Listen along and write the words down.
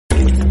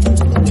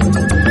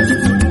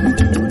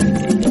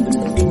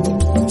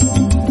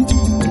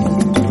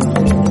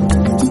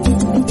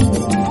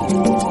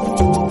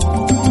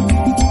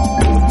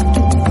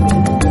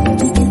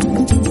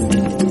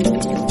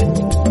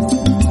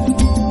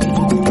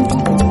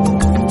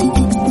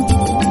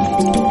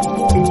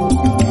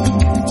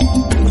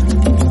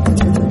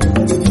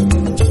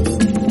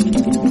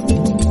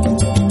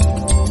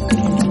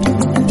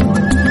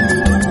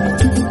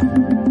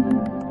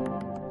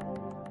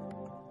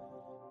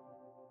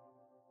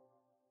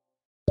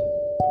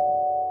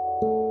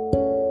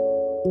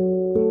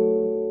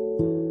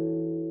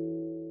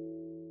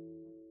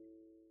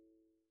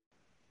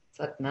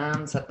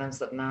Satnam, Satnam,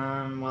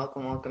 Satnam.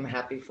 Welcome, welcome.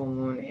 Happy full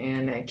moon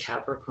in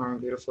Capricorn,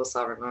 beautiful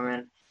sovereign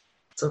woman.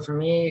 So for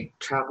me,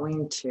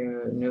 traveling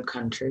to new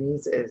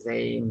countries is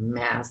a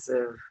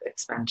massive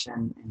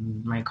expansion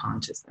in my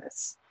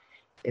consciousness.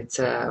 It's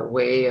a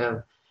way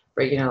of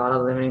breaking a lot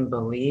of limiting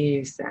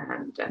beliefs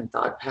and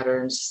thought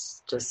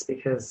patterns just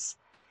because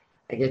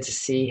I get to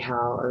see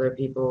how other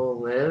people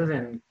live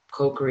and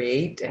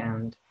co-create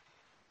and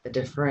the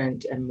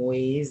different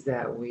ways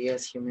that we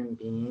as human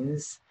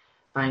beings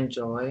find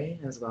joy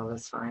as well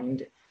as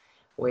find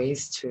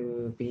ways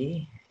to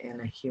be in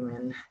a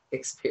human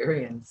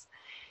experience.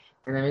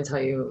 And let me tell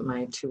you,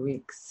 my 2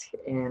 weeks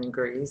in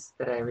Greece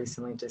that I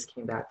recently just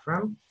came back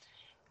from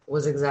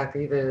was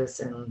exactly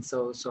this in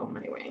so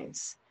many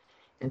ways.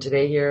 And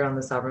today, here on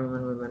the Sovereign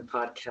Women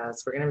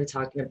podcast, we're going to be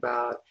talking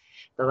about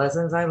the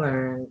lessons I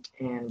learned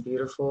in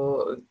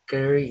beautiful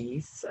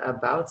Greece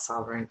about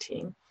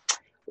sovereignty,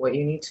 what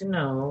you need to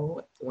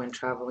know when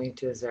traveling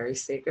to this very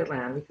sacred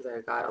land, because I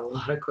got a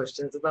lot of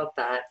questions about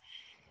that,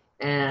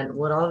 and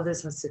what all of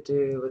this has to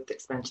do with the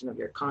expansion of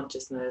your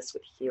consciousness,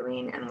 with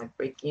healing, and with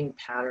breaking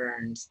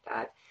patterns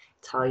that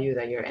tell you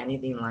that you're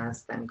anything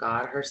less than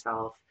God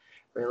herself,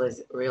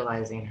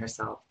 realizing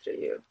herself through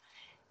you.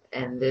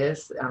 And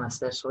this on a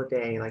special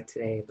day like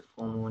today, the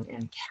full moon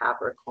in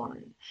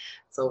Capricorn.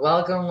 So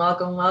welcome,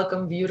 welcome,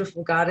 welcome,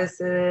 beautiful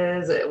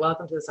goddesses.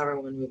 Welcome to the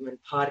Sovereign Women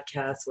Movement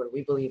podcast, where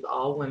we believe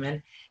all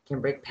women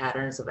can break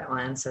patterns of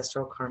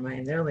ancestral karma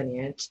in their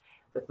lineage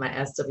with my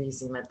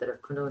SWC method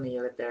of Kundalini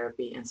Yoga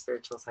therapy and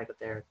spiritual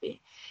psychotherapy,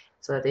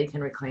 so that they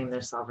can reclaim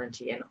their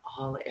sovereignty in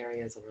all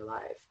areas of their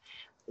life.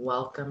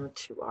 Welcome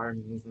to our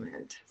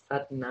movement.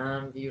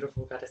 Satnam,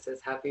 beautiful goddesses.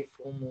 Happy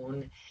full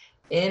moon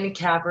in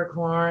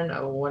Capricorn,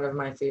 one of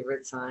my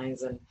favorite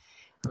signs. And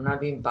I'm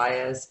not being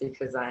biased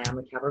because I am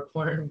a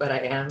Capricorn, but I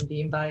am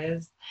being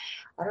biased.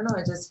 I don't know.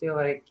 I just feel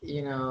like,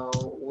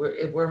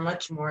 we're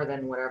much more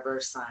than whatever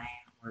sign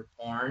we're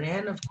born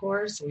in, of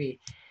course.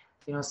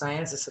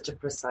 Science is such a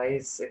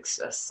precise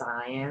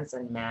science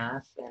and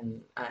math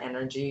and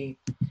energy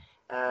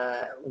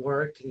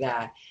work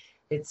that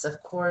it's,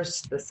 of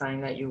course, the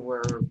sign that you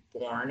were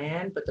born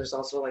in, but there's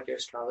also like your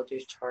astrology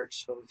chart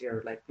shows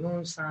your like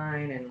moon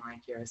sign and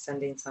like your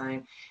ascending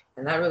sign,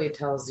 and that really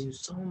tells you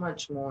so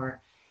much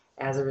more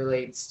as it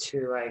relates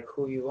to like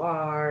who you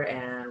are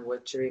and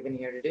what you're even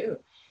here to do.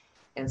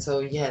 And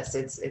so yes,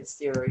 it's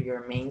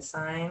your main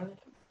sign,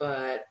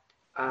 but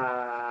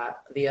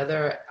the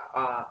other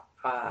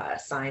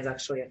signs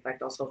actually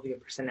affect also your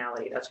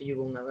personality. That's why you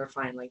will never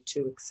find like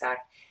two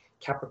exact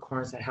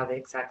Capricorns that have the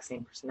exact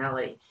same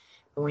personality.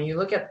 But when you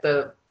look at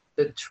the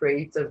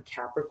traits of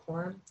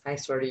Capricorn, I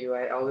swear to you,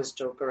 I always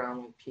joke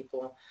around with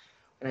people,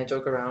 and I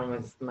joke around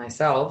with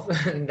myself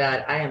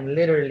that I am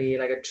literally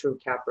like a true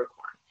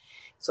Capricorn.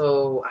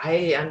 So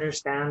I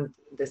understand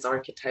this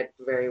archetype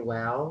very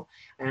well.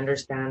 I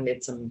understand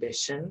its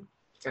ambition.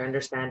 I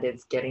understand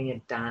it's getting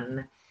it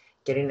done,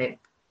 getting it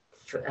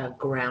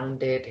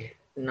grounded,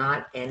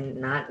 not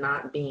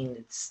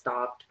being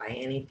stopped by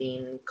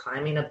anything,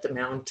 climbing up the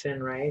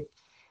mountain, right?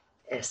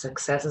 A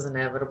success is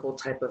inevitable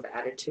type of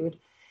attitude.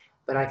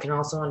 But I can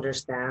also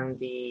understand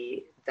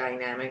the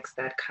dynamics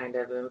that kind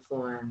of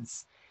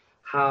influence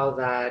how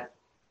that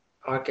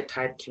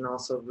archetype can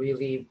also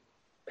really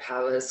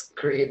have us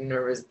create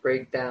nervous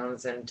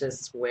breakdowns and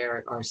just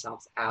wear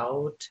ourselves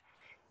out.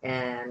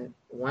 And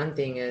one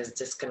thing is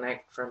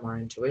disconnect from our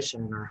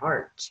intuition and our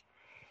heart.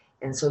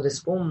 And so this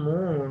full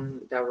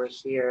moon that we're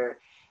here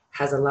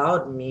has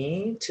allowed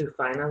me to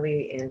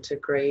finally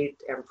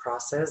integrate and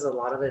process a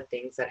lot of the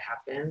things that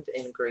happened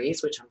in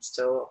Greece, which I'm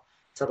still,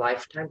 it's a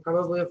lifetime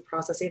probably of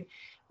processing,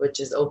 which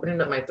is opening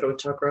up my throat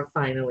chakra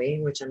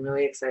finally, which I'm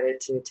really excited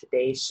to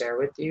today share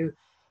with you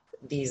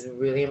these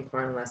really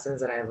important lessons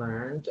that I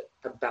learned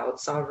about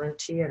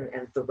sovereignty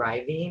and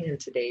thriving in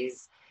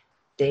today's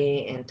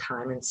day and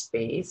time and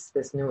space,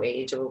 this new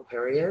age of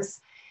Aquarius.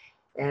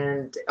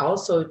 And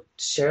also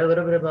share a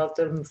little bit about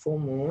the full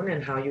moon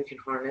and how you can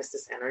harness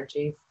this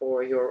energy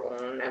for your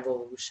own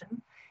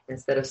evolution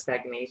instead of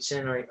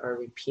stagnation or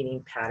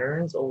repeating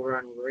patterns over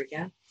and over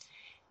again,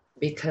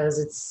 because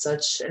it's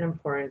such an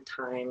important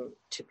time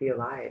to be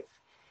alive.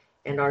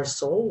 And our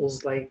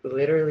souls like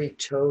literally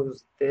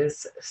chose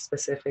this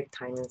specific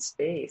time and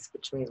space,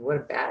 which means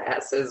what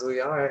badasses we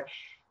are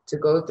to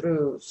go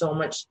through so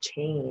much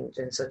change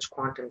and such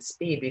quantum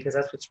speed, because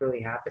that's what's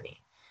really happening.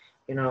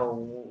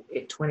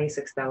 A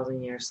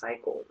 26,000 year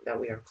cycle that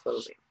we are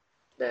closing,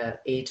 the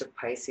age of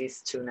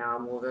Pisces, to now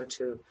move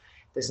into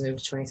this new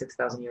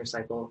 26,000 year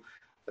cycle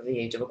of the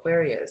age of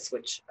Aquarius,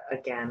 which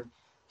again,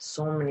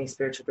 so many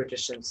spiritual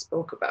traditions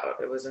spoke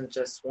about. It wasn't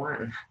just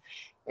one.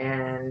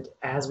 And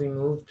as we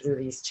move through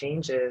these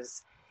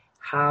changes,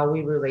 how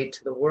we relate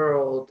to the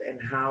world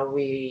and how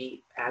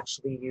we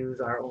actually use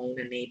our own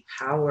innate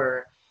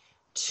power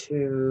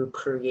to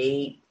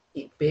create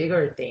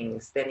bigger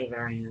things than even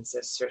our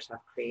ancestors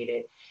have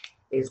created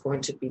is going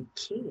to be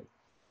key.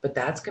 But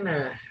that's going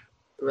to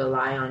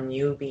rely on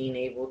you being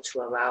able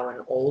to allow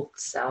an old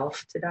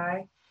self to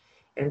die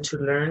and to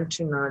learn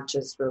to not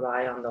just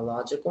rely on the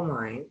logical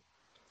mind,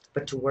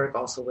 but to work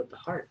also with the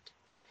heart,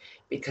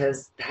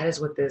 because that is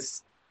what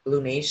this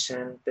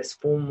lunation, this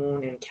full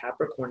moon in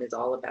Capricorn is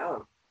all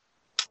about.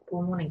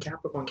 Full moon in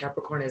Capricorn.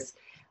 Capricorn is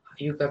how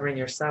you govern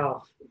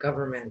yourself,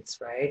 governments,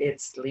 right?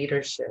 It's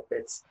leadership.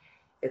 It's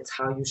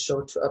how you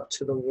show up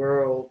to the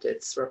world.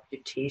 It's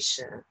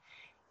reputation.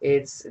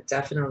 It's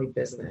definitely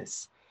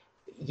business.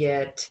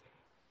 Yet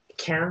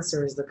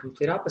Cancer is the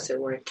complete opposite.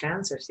 We're in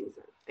Cancer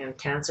season, and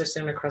Cancer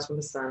sitting across from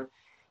the sun.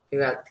 You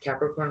got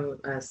Capricorn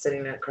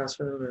sitting across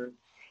from the moon,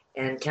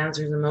 and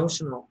Cancer is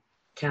emotional.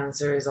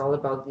 Cancer is all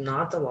about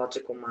not the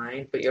logical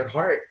mind, but your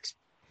heart.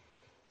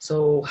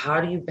 So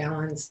how do you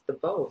balance the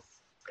both?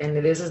 And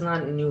this is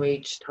not new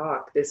age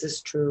talk. This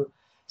is true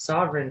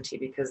sovereignty,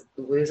 because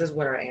this is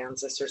what our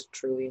ancestors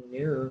truly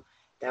knew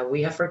that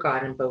we have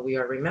forgotten, but we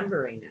are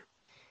remembering now.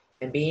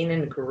 And being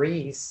in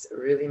Greece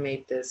really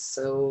made this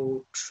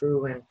so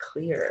true and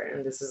clear.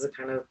 And this is a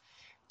kind of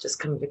just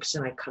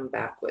conviction I come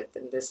back with.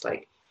 And this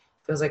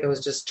feels like I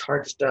was just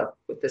charged up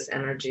with this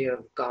energy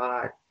of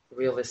God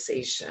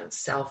realization,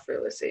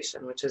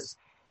 self-realization, which is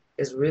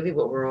really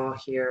what we're all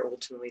here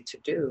ultimately to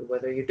do.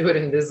 Whether you do it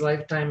in this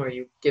lifetime or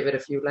you give it a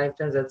few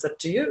lifetimes, that's up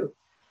to you.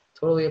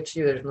 Totally up to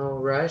you. There's no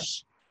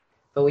rush.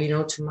 But we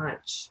know too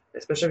much,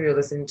 especially if you're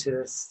listening to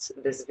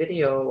this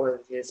video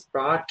or this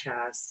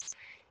broadcast.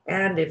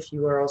 And if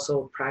you are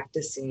also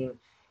practicing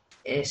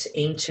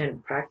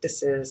ancient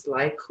practices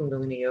like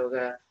Kundalini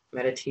Yoga,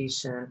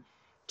 meditation,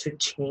 to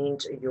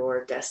change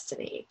your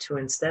destiny, to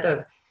instead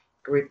of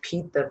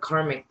repeat the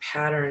karmic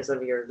patterns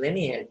of your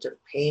lineage of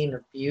pain,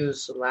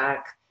 abuse,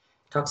 lack,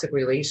 toxic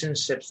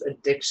relationships,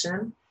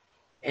 addiction,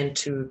 and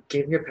to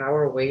give your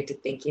power away to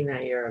thinking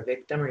that you're a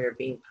victim or you're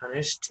being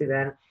punished, to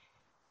then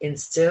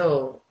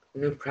instill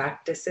new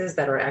practices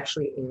that are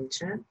actually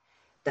ancient,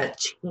 that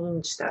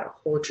change that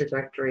whole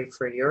trajectory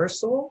for your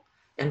soul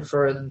and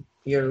for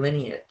your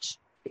lineage.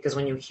 Because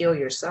when you heal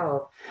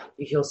yourself,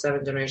 you heal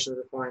 7 generations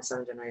before and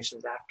 7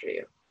 generations after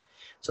you.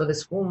 So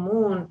this full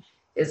moon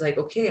is like,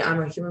 okay,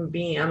 I'm a human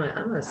being, I'm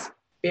a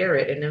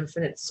spirit, an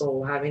infinite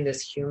soul having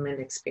this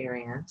human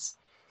experience.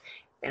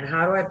 And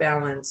how do I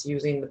balance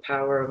using the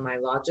power of my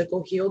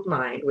logical healed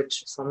mind,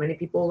 which so many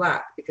people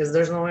lack because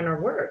there's no inner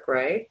work,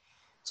 right?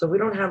 So we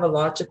don't have a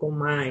logical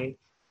mind.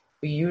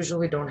 We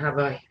usually don't have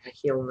a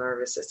healed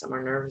nervous system.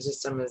 Our nervous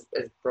system is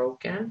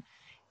broken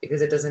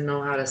because it doesn't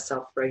know how to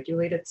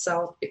self-regulate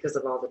itself because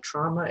of all the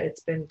trauma it's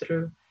been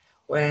through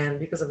and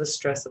because of the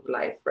stress of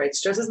life, right?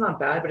 Stress is not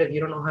bad, but if you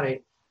don't know how to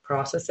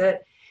process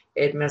it,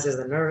 it messes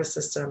the nervous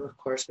system. Of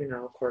course, we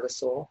know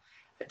cortisol,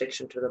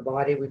 addiction to the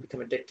body. We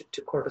become addicted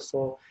to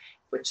cortisol,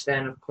 which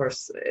then, of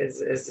course,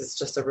 is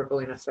just a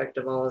rippling effect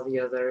of all of the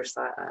other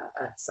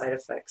side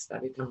effects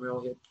that become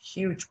real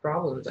huge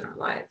problems in our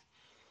life.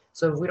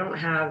 So if we don't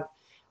have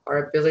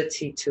our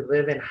ability to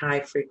live in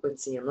high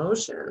frequency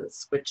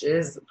emotions, which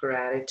is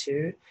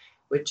gratitude,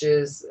 which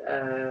is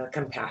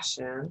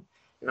compassion,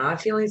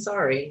 not feeling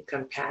sorry,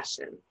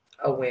 compassion,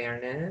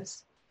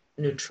 awareness,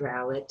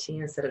 neutrality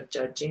instead of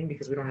judging,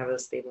 because we don't have a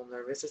stable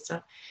nervous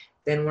system,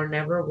 then we're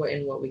never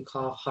in what we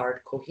call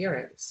hard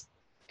coherence.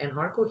 And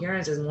hard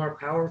coherence is more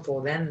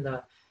powerful than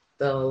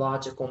the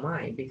logical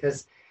mind,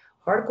 because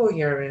hard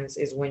coherence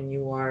is when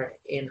you are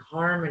in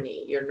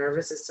harmony. Your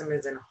nervous system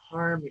is in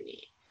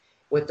harmony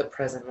with the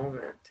present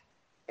moment.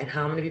 And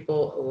how many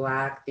people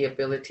lack the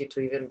ability to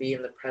even be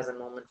in the present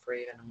moment for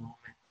even a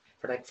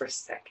moment, for a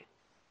second?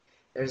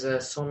 There's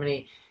so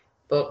many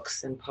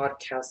books and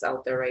podcasts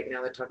out there right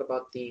now that talk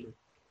about the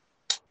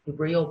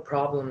real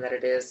problem that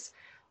it is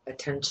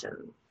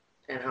attention,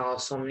 and how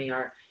so many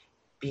are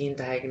being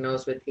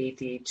diagnosed with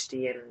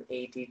ADHD and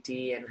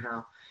ADD, and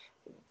how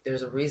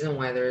there's a reason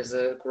why there's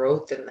a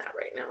growth in that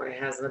right now. And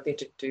it has nothing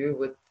to do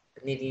with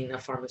needing a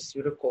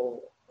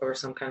pharmaceutical or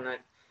some kind of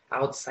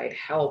outside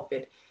help.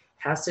 It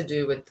has to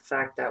do with the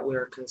fact that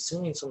we're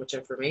consuming so much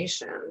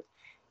information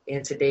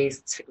in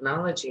today's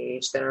technology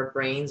age that our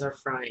brains are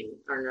frying,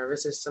 our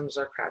nervous systems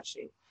are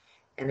crashing.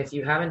 And if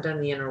you haven't done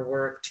the inner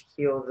work to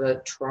heal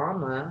the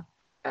trauma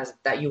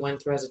that you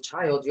went through as a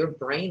child, your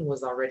brain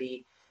was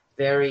already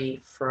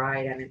very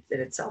fried, and it in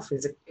itself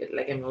is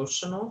like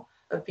emotional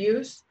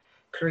abuse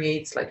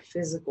creates like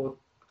physical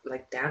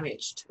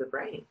damage to the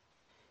brain.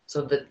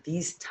 So that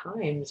these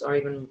times are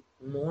even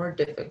more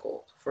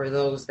difficult for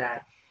those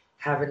that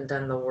haven't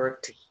done the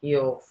work to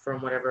heal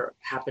from whatever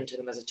happened to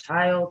them as a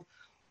child,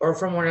 or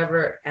from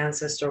whatever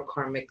ancestral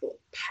karmic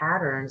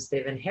patterns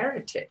they've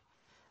inherited,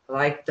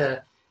 like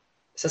the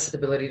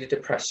susceptibility to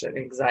depression,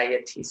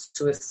 anxiety,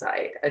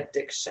 suicide,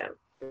 addiction.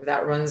 If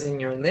that runs in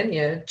your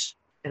lineage,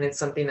 and it's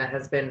something that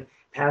has been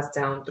passed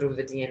down through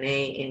the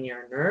DNA in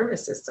your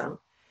nervous system,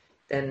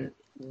 then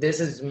this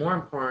is more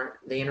important.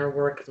 The inner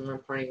work is more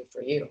important even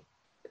for you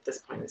at this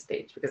point in the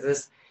stage,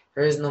 because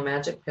there is no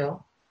magic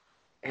pill.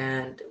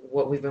 And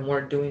what we've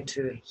been doing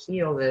to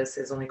heal this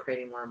is only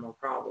creating more and more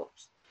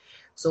problems.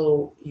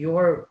 So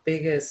your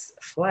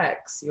biggest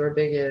flex, your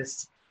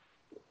biggest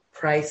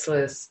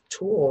priceless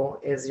tool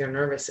is your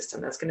nervous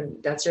system.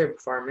 That's your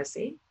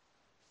pharmacy,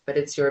 but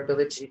it's your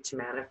ability to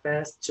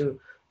manifest, to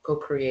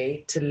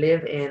co-create, to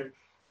live in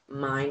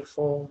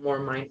more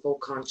mindful,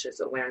 conscious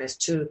awareness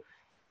to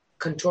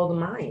control the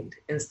mind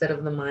instead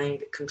of the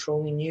mind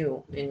controlling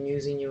you and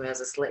using you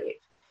as a slave.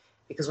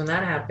 Because when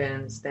that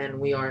happens, then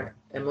we are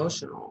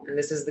emotional. And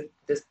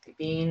this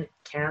being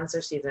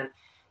Cancer season,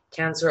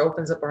 Cancer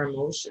opens up our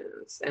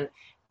emotions. And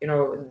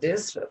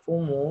this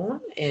full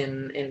moon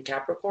in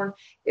Capricorn,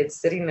 it's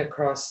sitting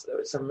across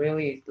some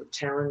really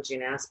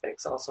challenging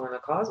aspects also in the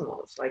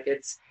cosmos. Like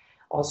it's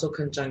also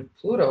conjunct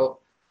Pluto.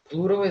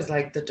 Pluto is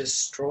like the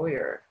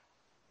destroyer.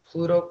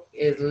 Pluto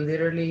is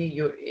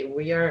literally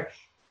we are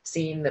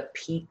seeing the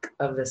peak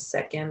of the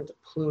second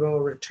Pluto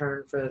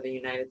return for the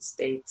United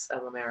States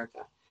of America.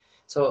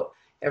 So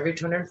every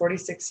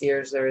 246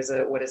 years, there is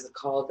what is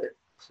called a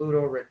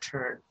Pluto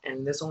return.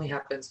 And this only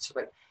happens to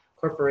like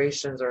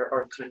corporations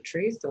or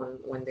countries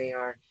when they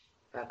are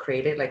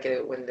created, like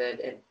when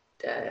the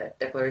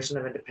Declaration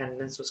of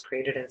Independence was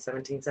created in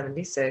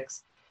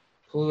 1776,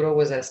 Pluto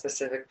was at a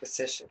specific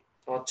position.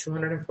 Well,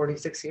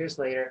 246 years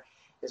later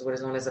is what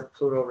is known as a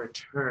Pluto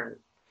return.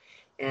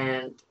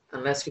 And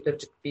unless you live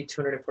to be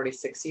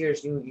 246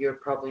 years, you're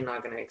probably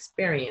not going to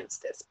experience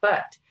this.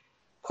 But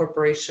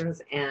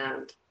corporations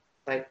and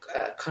like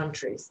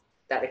countries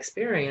that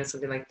experience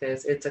something like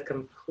this, it's a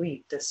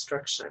complete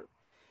destruction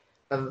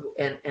of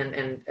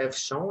and of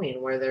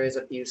showing where there is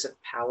abuse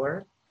of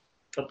power,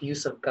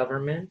 abuse of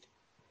government.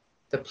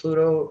 The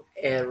Pluto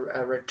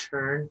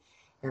return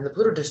and the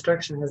Pluto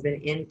destruction has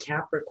been in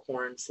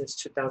Capricorn since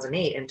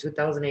 2008, and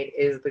 2008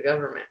 is the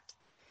government.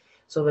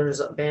 So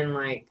there's been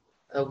like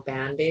a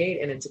band-aid,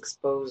 and it's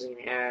exposing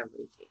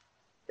everything.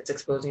 It's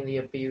exposing the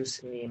abuse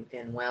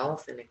in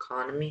wealth and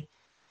economy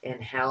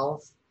and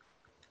health.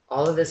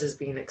 All of this is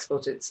being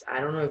exposed. I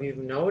don't know if you've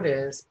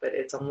noticed, but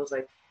it's almost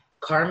like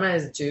karma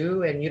is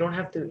due, and you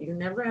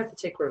never have to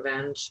take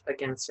revenge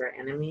against your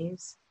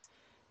enemies.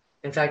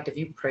 In fact, if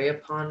you prey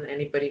upon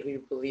anybody who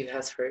you believe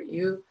has hurt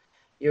you,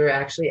 you're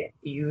actually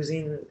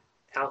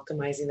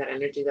alchemizing that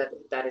energy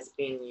that is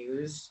being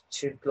used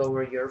to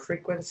lower your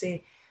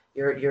frequency.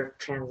 You're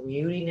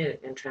transmuting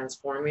it and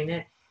transforming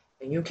it,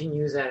 and you can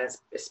use that as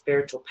a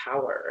spiritual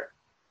power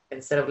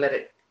instead of let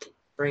it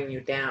bring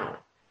you down.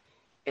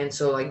 And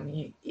so, like,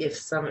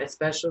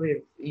 especially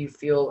if you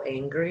feel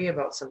angry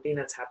about something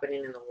that's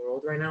happening in the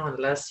world right now,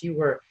 unless you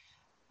were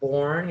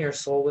born, your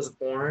soul was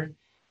born,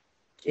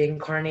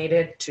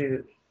 incarnated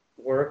to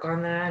work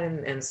on that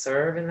and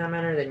serve in that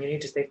manner, then you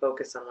need to stay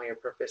focused on what your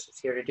purpose is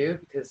here to do,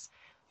 because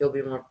you'll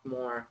be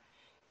more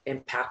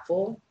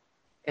impactful.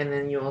 And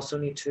then you also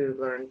need to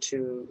learn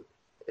to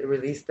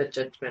release the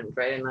judgment,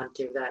 right? And not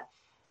give that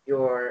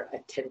your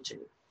attention.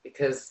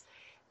 Because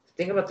the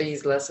thing about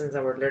these lessons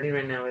that we're learning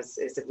right now is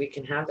if we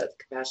can have that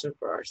compassion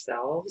for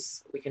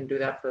ourselves, we can do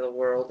that for the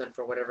world and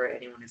for whatever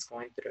anyone is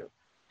going through,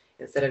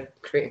 instead of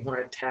creating more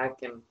attack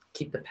and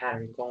keep the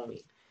pattern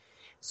going.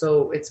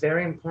 So it's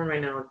very important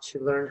right now to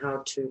learn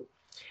how to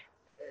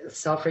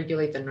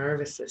self-regulate the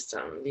nervous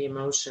system, the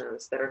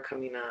emotions that are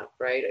coming up,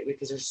 right?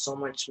 Because there's so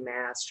much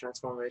mass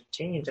transformative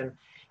change. And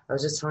I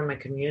was just telling my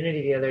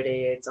community the other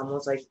day, it's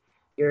almost like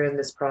you're in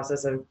this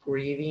process of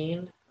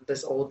grieving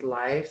this old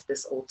life,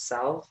 this old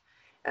self,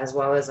 as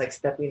well as like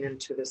stepping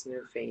into this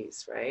new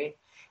phase, right?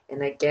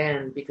 And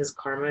again, because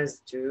karma is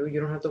due, you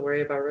don't have to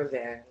worry about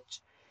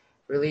revenge.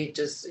 Really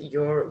just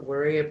your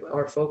worry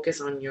or focus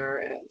on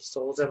your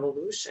soul's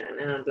evolution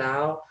and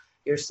allow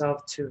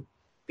yourself to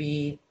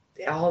be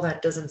all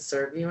that doesn't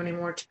serve you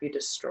anymore to be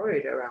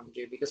destroyed around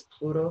you, because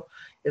Pluto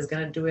is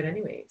going to do it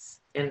anyways.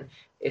 And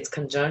it's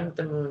conjunct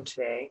the moon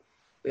today.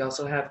 We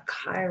also have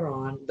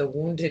Chiron, the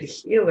wounded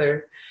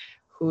healer,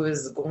 who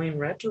is going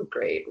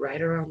retrograde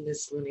right around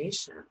this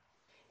lunation.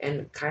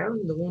 And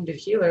Chiron, the wounded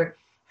healer,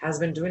 has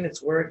been doing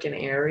its work in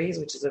Aries,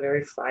 which is a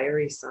very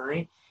fiery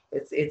sign.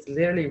 It's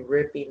literally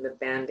ripping the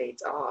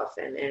band-aids off,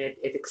 and it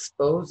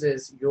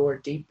exposes your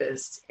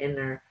deepest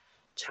inner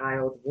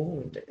child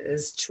wound.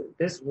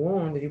 This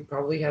wound, you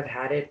probably have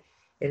had it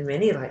in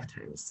many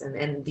lifetimes,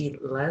 and the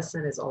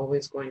lesson is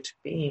always going to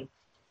be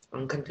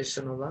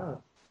unconditional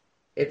love.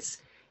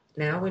 It's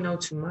now we know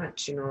too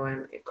much,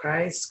 and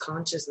Christ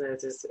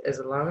consciousness is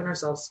allowing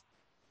ourselves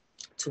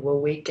to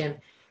awaken,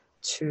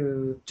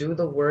 to do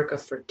the work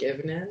of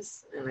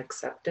forgiveness and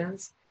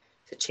acceptance,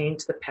 to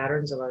change the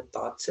patterns of our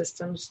thought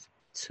systems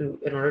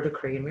in order to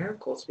create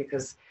miracles,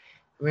 because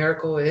a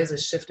miracle is a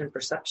shift in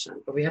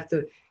perception. But we have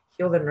to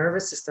heal the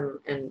nervous system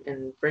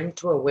and bring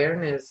to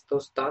awareness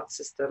those thought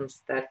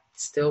systems that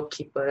still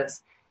keep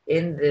us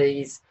in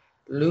these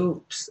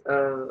loops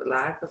of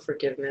lack of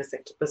forgiveness,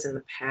 that keep us in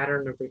the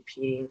pattern of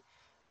repeating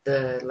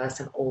the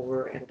lesson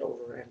over and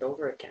over and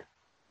over again.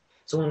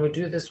 So when we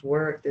do this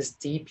work, this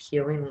deep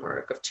healing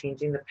work of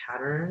changing the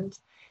patterns,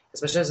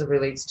 especially as it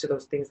relates to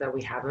those things that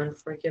we haven't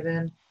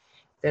forgiven,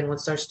 then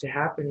what starts to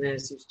happen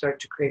is you start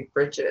to create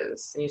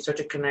bridges, and you start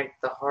to connect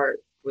the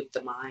heart with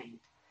the mind.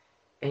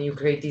 And you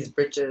create these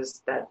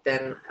bridges that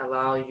then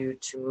allow you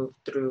to move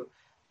through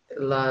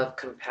love,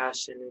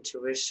 compassion,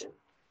 intuition.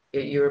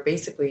 You're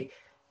basically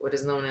what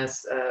is known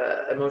as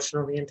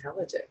emotionally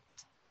intelligent.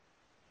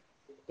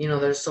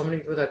 there's so many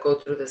people that go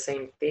through the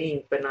same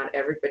thing, but not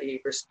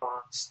everybody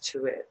responds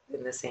to it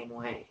in the same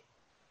way.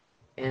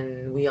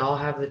 And we all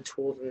have the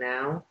tools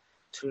now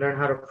to learn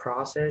how to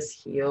process,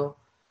 heal,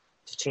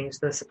 to change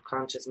the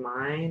subconscious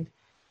mind.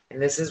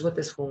 And this is what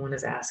this full moon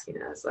is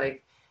asking us.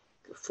 Like,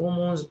 full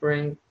moons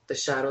bring the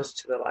shadows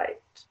to the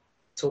light.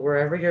 So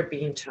wherever you're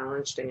being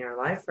challenged in your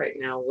life right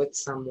now with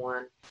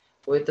someone,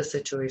 with the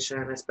situation,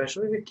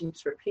 especially if it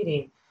keeps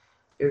repeating,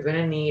 you're going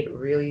to need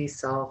really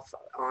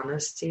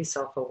self-honesty,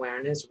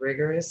 self-awareness,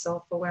 rigorous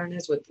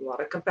self-awareness with a lot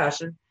of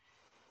compassion,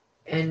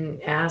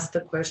 and ask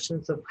the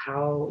questions of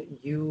how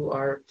you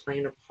are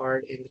playing a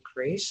part in the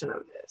creation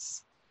of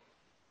this.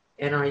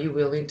 And are you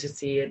willing to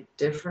see it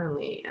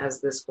differently as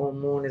this full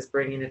moon is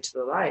bringing it to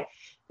the light?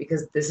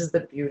 Because this is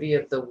the beauty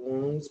of the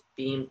wounds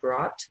being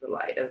brought to the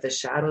light, of the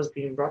shadows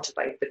being brought to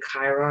light, the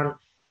Chiron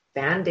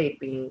band-aid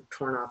being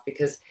torn off.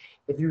 Because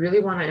if you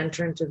really want to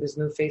enter into this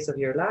new phase of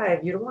your life,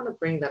 you don't want to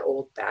bring that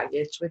old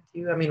baggage with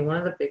you. I mean, one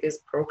of the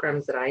biggest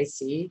programs that I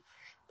see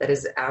that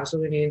is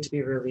absolutely needing to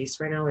be released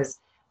right now is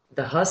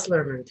the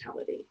hustler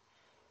mentality,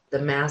 the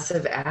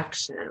massive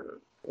action.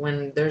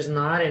 When there's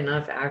not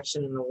enough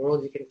action in the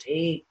world you can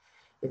take,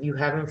 if you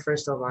haven't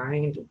first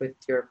aligned with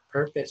your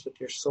purpose, with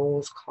your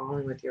soul's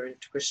calling, with your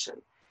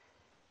intuition.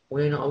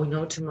 We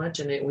know too much,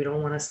 and we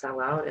don't want to sell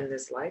out in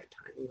this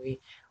lifetime.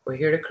 We're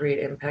here to create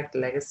impact,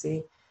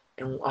 legacy,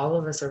 and all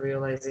of us are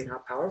realizing how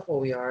powerful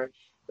we are,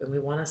 and we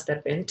want to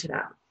step into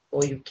that.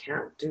 Well, you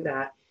can't do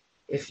that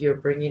if you're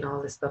bringing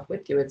all this stuff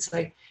with you. It's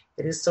like,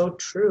 it is so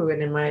true,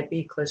 and it might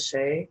be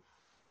cliche,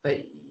 but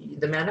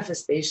the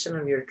manifestation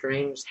of your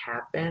dreams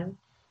happen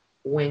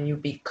when you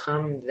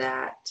become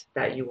that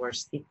you are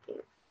seeking.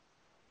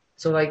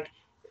 So, like,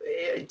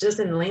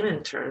 just in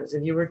layman terms,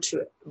 if you were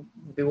to,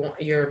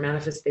 your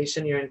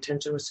manifestation, your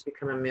intention was to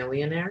become a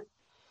millionaire,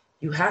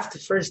 you have to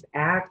first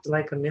act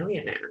like a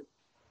millionaire,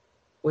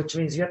 which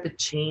means you have to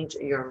change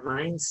your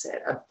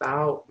mindset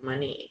about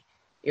money,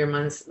 your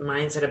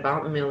mindset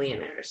about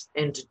millionaires.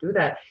 And to do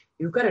that,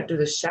 you've got to do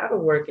the shadow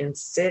work and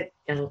sit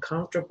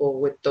uncomfortable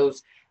with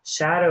those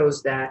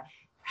shadows that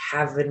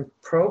have been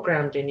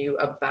programmed in you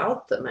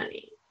about the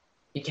money.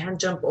 You can't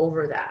jump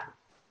over that.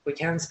 We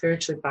can't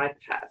spiritually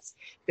bypass,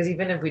 because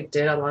even if we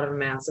did a lot of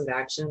massive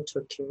action to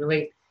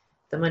accumulate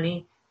the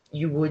money,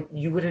 you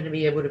wouldn't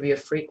be able to be a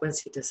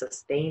frequency to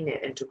sustain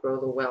it and to grow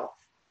the wealth.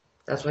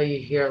 That's why you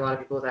hear a lot of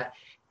people that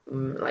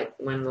like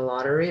win the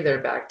lottery, they're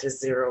back to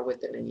zero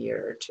within a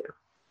year or two,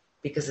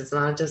 because it's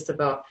not just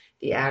about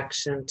the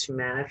action to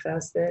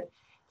manifest it.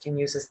 Can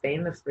you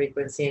sustain the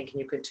frequency, and can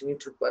you continue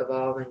to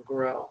evolve and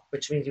grow?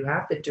 Which means you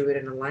have to do it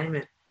in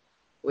alignment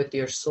with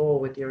your soul,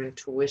 with your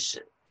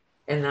intuition.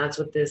 And that's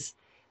what this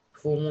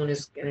full moon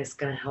is going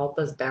to help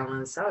us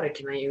balance out.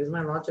 Can I use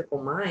my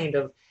logical mind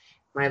of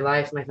my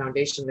life, my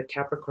foundation, the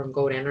Capricorn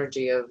gold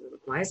energy of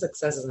my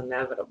success is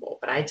inevitable,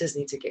 but I just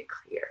need to get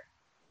clear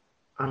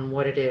on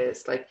what it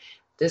is. Like,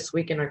 this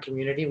week in our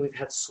community, we've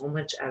had so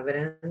much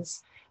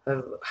evidence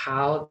of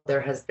how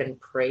there has been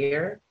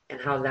prayer, and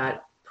how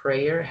that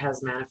prayer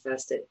has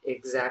manifested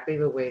exactly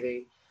the way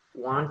they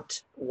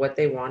want, what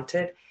they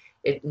wanted.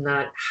 It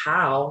not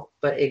how,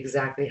 but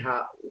exactly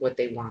what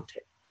they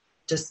wanted,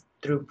 just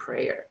through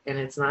prayer. And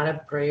it's not a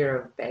prayer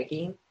of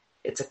begging,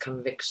 it's a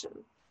conviction.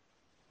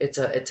 It's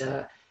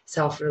a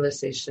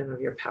self-realization of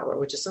your power,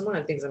 which is some of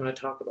the things I'm going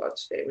to talk about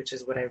today, which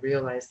is what I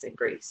realized in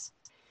Grace.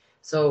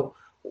 So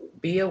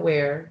be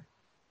aware,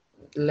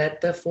 let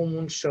the full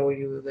moon show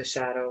you the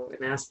shadow,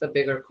 and ask the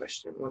bigger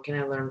question. What can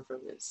I learn from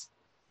this?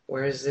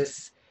 Where is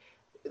this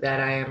that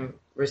I am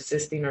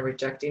resisting or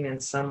rejecting in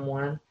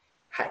someone?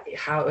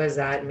 How is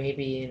that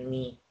maybe in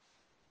me?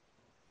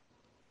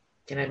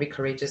 Can I be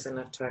courageous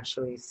enough to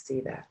actually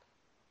see that?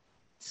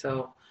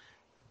 So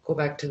go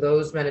back to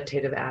those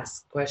meditative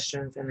ask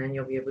questions, and then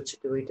you'll be able to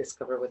really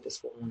discover what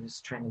this woman is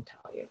trying to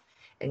tell you.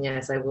 And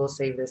yes, I will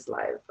save this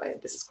live.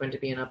 This is going to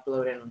be an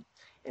upload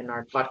in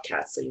our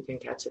podcast, so you can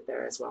catch it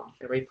there as well,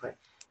 the replay,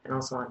 and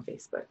also on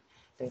Facebook.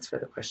 Thanks for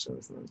the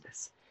questions on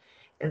this.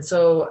 And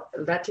so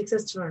that takes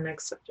us to our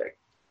next subject.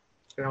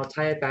 And I'll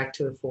tie it back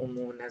to the full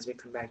moon as we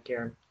come back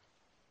here,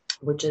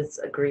 which is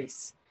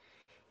Greece.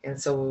 And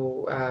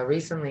so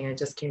recently I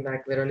just came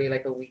back, literally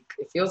like a week.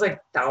 It feels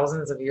like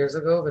thousands of years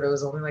ago, but it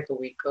was only like a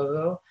week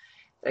ago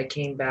that I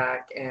came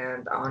back.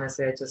 And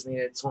honestly, I just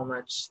needed so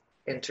much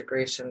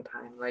integration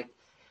time. Like,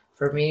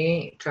 for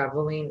me,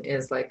 traveling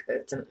is like,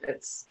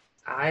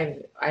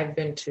 I've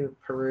been to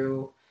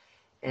Peru,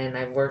 and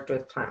I've worked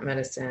with plant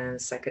medicine,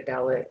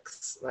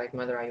 psychedelics like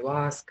Mother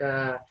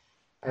Ayahuasca.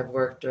 I've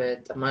worked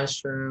with the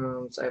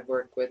mushrooms. I've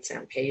worked with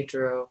San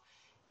Pedro.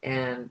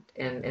 And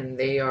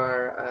they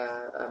are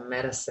a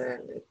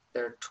medicine.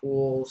 They're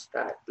tools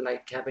that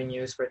like have been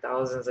used for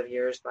thousands of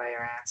years by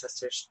our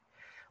ancestors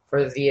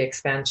for the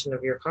expansion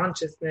of your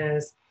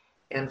consciousness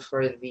and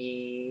for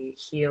the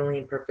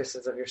healing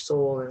purposes of your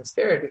soul and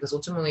spirit. Because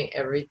ultimately,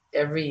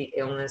 every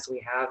illness we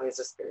have is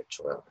a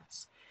spiritual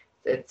illness.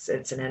 It's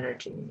an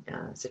energy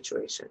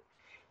situation,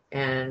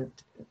 and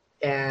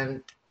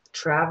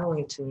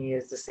traveling to me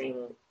is the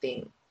same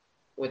thing,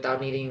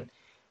 without needing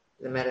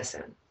the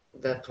medicine,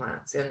 the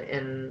plants,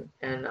 and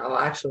I'll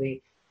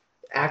actually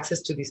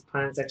access to these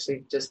plants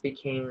actually just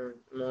became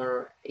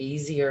more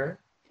easier.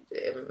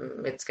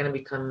 It's going to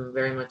become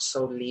very much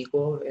so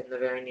legal in the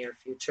very near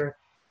future.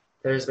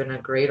 There's been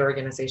a great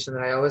organization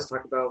that I always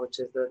talk about, which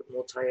is the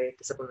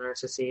Multidisciplinary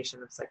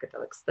Association of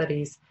Psychedelic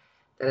Studies,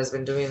 that has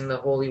been doing the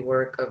holy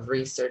work of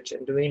research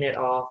and doing it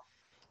all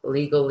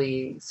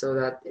legally, so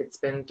that it's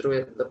been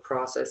through the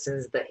process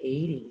since the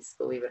 80s,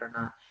 believe it or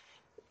not,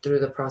 through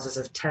the process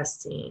of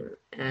testing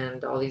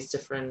and all these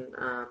different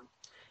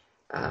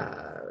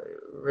uh,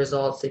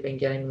 results they've been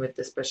getting with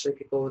especially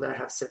people that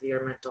have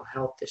severe mental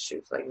health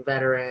issues, like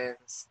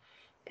veterans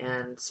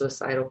and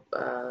suicidal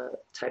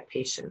type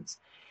patients.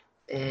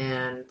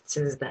 And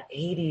since the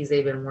 80s,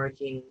 they've been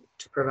working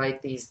to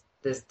provide this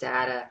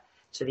data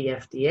to the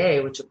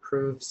FDA, which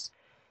approves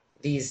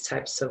these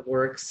types of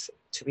works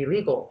to be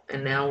legal.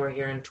 And now we're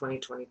here in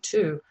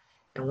 2022,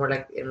 and we're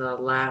like in the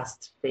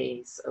last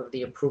phase of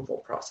the approval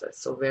process.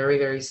 So very,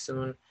 very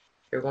soon,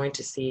 you're going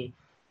to see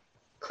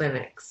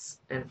clinics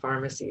and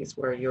pharmacies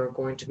where you're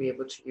going to be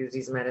able to use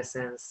these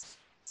medicines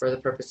for the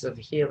purpose of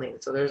healing.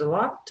 So there's a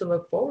lot to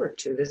look forward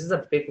to. This is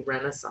a big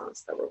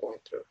renaissance that we're going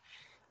through,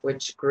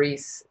 which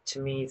Greece to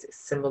me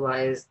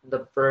symbolized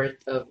the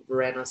birth of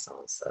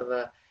Renaissance, of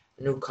a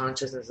new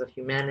consciousness of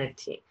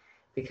humanity.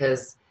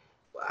 Because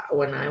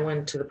when I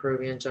went to the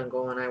Peruvian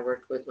jungle and I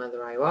worked with Mother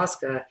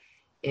Ayahuasca,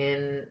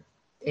 in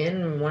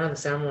one of the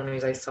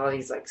ceremonies, I saw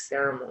these like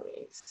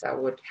ceremonies that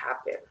would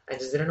happen. I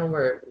just didn't know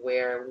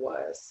where it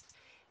was.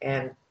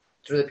 And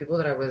through the people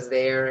that I was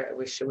there,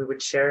 we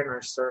would share in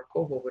our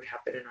circle what would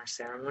happen in our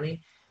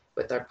ceremony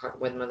with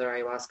Mother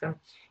Ayahuasca.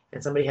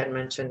 And somebody had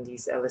mentioned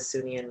these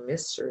Eleusinian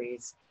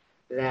mysteries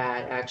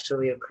that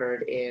actually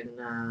occurred in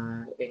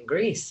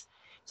Greece.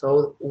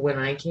 So when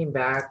I came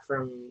back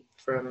from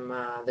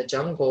the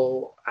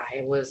jungle,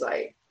 I was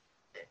like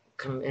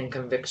in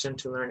conviction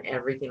to learn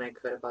everything I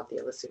could about the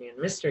Eleusinian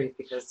mysteries,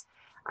 because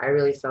I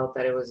really felt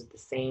that it was the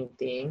same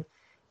thing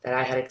that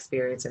I had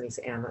experienced in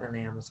the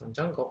Amazon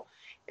jungle.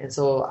 And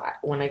so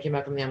when I came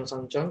back from the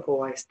Amazon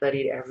jungle, I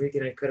studied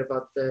everything I could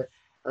about the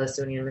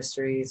Eleusinian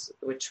mysteries,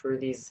 which were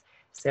these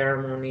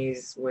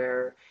ceremonies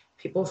where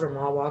people from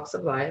all walks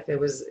of life, it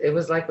was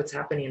like what's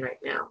happening right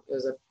now. It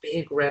was a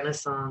big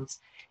renaissance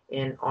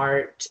in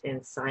art,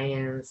 in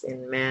science,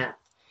 in math,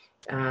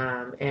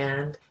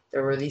 and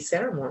there were these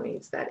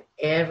ceremonies that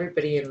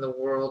everybody in the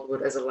world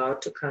was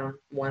allowed to come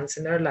once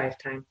in their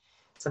lifetime.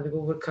 Some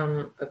people would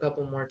come a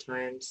couple more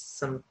times.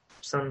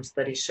 Some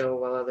studies show,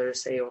 while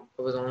others say it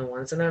was only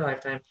once in their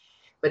lifetime.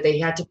 But they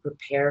had to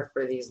prepare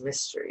for these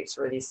mysteries,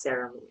 for these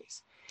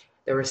ceremonies.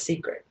 They were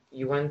secret.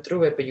 You went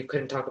through it, but you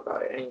couldn't talk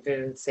about it, and you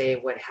couldn't say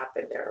what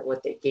happened there, or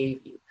what they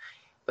gave you.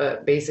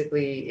 But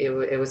basically,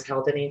 it was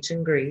held in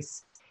ancient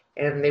Greece,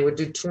 and they would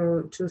do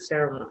two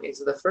ceremonies.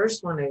 So the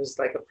first one, it was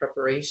like a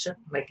preparation,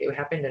 like it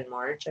happened in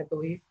March, I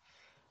believe.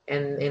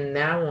 And in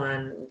that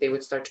one, they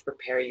would start to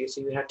prepare you.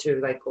 So you had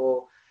to like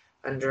go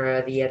under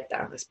a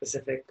dieta, a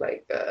specific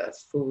like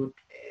food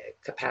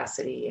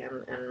capacity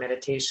and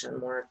meditation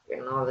work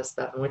and all this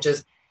stuff, and which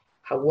is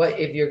what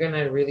if you're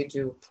gonna really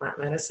do plant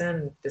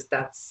medicine,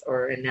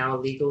 and now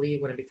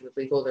legally when it becomes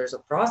legal, there's a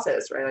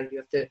process, right? Like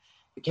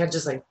you can't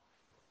just like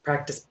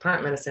practice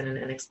plant medicine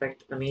and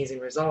expect amazing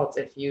results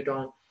if you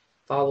don't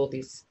follow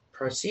these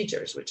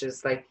procedures, which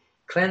is like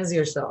cleanse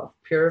yourself,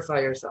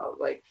 purify yourself.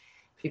 Like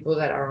people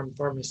that are on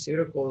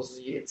pharmaceuticals,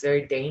 it's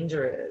very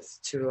dangerous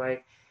to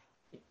like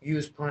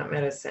use plant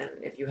medicine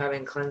if you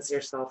haven't cleansed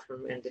yourself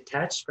from and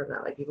detached from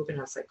that. Like people can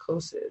have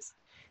psychosis.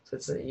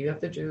 So you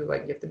have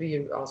to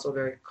be also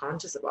very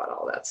conscious about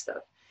all that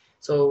stuff.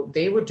 So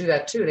they would do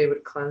that too. They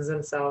would cleanse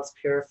themselves,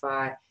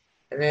 purify,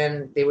 and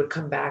then they would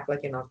come back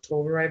like in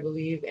October, I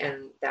believe,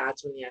 and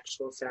that's when the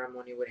actual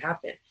ceremony would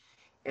happen.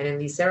 And in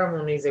these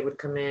ceremonies, they would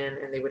come in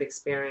and they would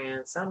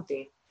experience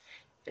something.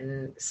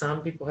 And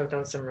some people have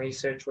done some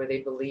research where they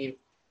believe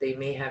they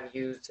may have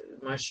used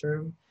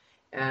mushroom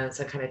and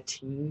some kind of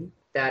tea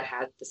that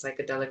had the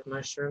psychedelic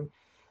mushroom.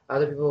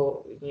 Other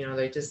people,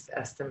 they just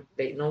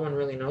estimate. No one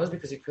really knows,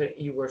 because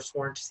you were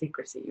sworn to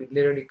secrecy. You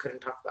literally couldn't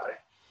talk about it.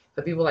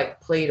 But people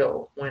like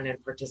Plato went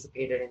and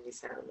participated in these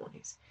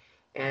ceremonies,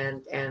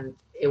 and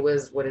it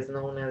was what is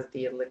known as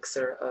the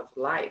elixir of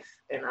life.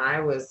 And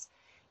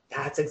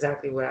that's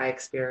exactly what I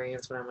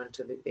experienced when I went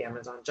to the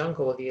Amazon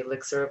jungle. The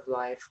elixir of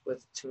life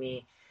was, to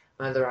me,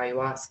 Mother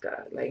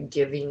Ayahuasca, like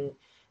giving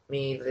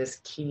me this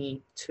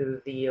key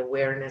to the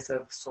awareness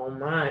of so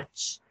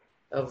much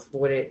of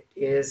what it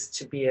is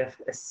to be a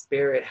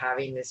spirit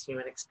having this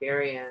human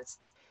experience.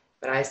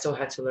 But I still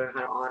had to learn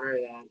how to honor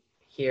that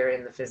here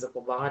in the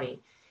physical body.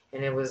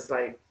 And it was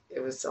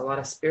a lot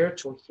of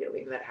spiritual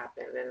healing that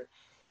happened.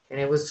 And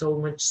it was so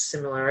much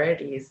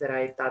similarities that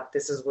I thought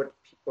this is what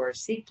people are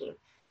seeking.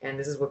 And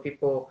this is what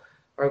people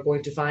are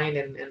going to find.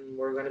 And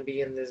we're going to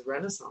be in this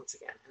renaissance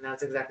again. And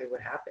that's exactly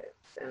what happened.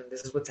 And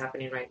this is what's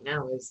happening right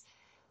now.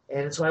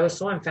 And so I was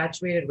so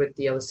infatuated with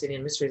the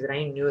Eleusinian mysteries that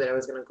I knew that I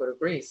was going to go to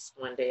Greece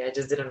one day. I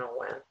just didn't know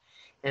when.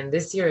 And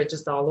this year it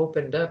just all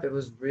opened up. It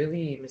was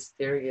really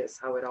mysterious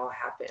how it all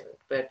happened.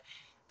 But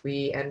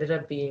we ended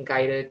up being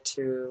guided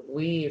to,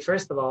 we,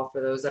 first of all,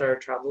 for those that are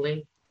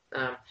traveling,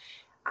 um,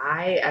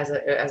 I, as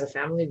a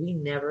family, we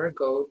never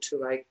go to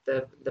like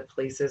the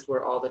places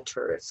where all the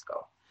tourists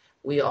go.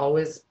 We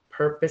always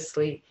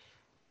purposely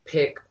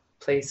pick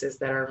places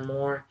that are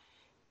more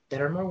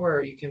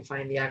where you can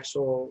find the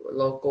actual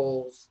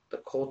locals,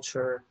 the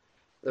culture,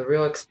 the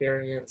real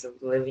experience of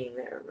living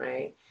there,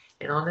 right?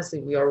 And honestly,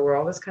 we're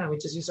always kind of, we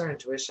just use our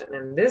intuition.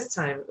 And this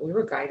time we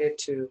were guided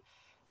to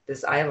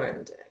this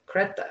island,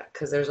 Creta,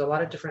 because there's a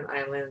lot of different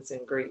islands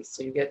in Greece.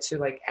 So you get to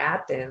like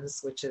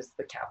Athens, which is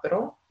the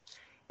capital,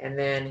 and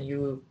then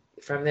you,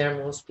 from there,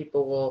 most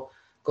people will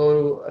go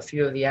to a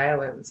few of the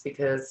islands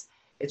because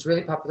it's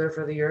really popular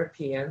for the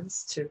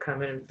Europeans to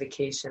come and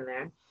vacation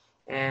there.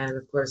 And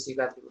of course, you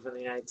got people from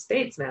the United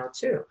States now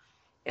too.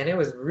 And it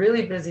was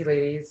really busy,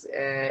 ladies.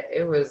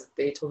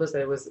 They told us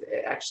that it was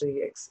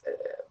actually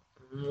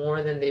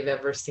more than they've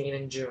ever seen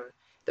in June.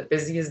 The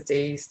busiest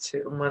days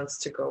to months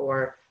to go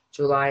are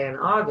July and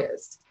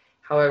August.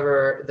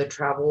 However, the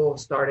travel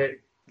started,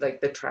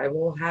 like the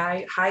travel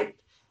hype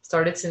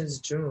started since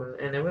June,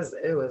 and it was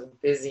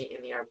busy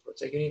in the airport.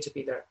 So you need to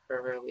be there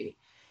early,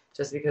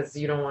 just because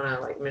you don't want to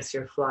like miss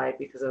your flight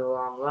because of the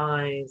long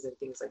lines and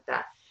things like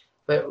that.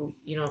 But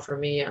for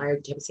me, I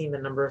kept seeing the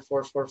number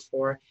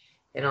 444,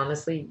 and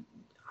honestly,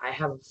 I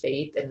have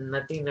faith, and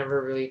nothing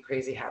ever really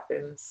crazy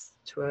happens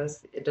to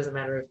us. It doesn't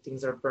matter if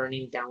things are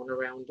burning down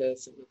around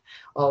us and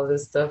all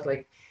this stuff.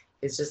 Like,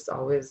 it's just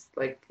always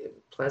like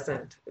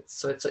pleasant.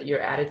 It's your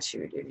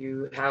attitude. If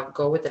you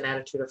go with an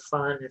attitude of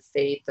fun, of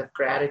faith, of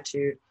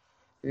gratitude,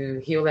 you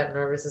heal that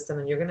nervous system,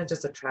 and you're gonna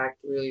just attract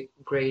really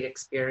great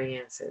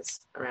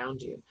experiences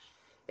around you.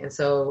 And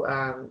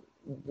so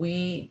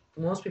we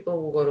most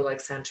people will go to like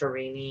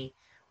Santorini,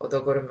 or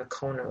they'll go to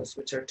Mykonos,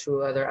 which are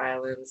two other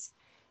islands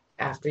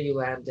after you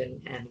land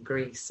in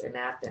Greece, in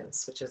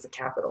Athens, which is the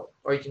capital,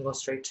 or you can go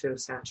straight to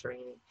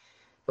Santorini.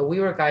 But we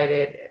were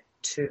guided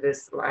to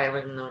this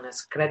island known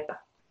as Creta.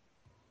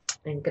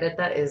 And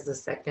Creta is the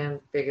second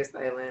biggest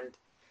island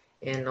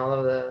in all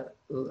of the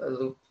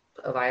loop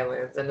of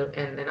islands.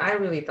 And I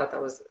really thought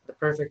that was the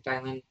perfect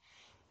island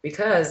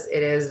because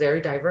it is very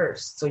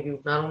diverse. So you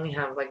not only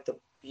have like the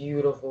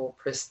beautiful,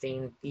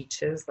 pristine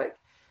beaches, like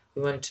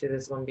we went to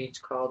this one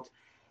beach called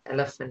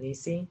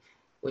Elafanisi,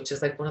 which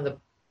is like one of the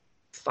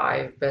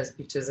five best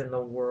beaches in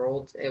the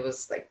world. It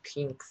was like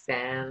pink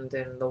sand,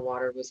 and the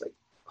water was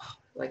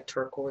like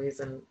turquoise,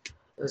 and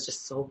it was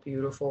just so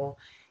beautiful.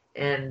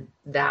 And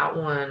that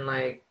one,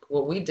 like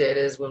what we did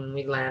is when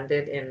we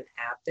landed in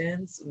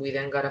Athens, we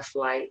then got a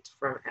flight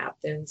from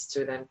Athens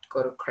to then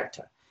go to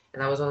Creta.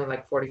 And that was only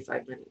like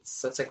 45 minutes.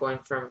 So it's like going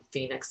from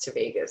Phoenix to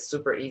Vegas,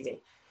 super easy.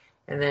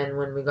 And then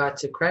when we got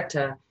to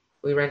Creta,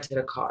 we rented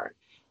a car.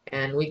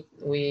 And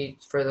we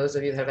for those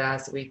of you that have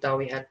asked, we thought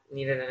we had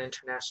needed an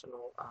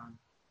international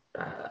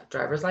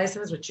driver's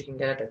license, which you can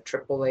get at a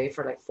AAA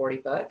for like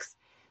 $40.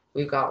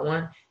 We got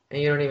one, and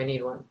you don't even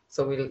need one.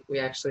 So we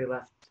actually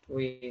left.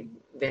 They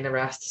never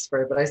asked us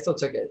for it, but I still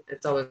took it.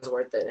 It's always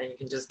worth it, and you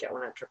can just get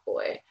one at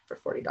AAA for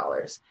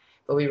 $40.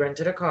 But we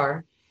rented a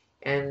car,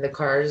 and the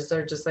cars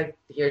are just like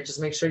here.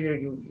 Just make sure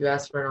you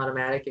ask for an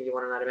automatic if you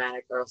want an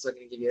automatic. They're also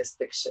going to give you a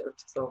stick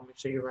shift, so make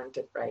sure you rent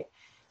it right.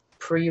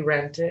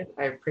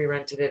 I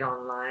pre-rented it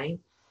online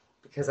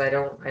because I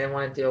didn't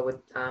want to deal with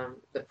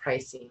the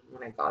pricing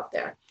when I got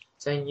there.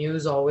 So I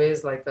use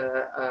always like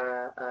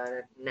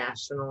a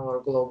national or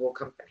global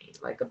company,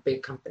 like a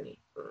big company,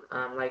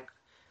 like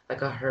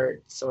a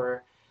Hertz,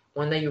 or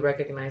one that you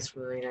recognize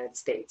from the United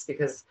States,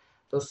 because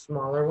those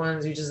smaller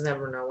ones, you just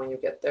never know when you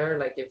get there,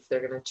 like if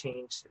they're gonna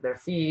change their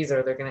fees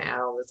or they're gonna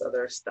add all this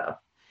other stuff.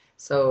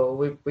 So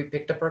we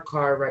picked up our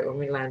car right when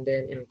we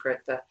landed in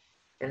Creta.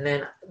 And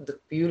then the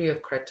beauty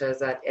of Creta is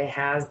that it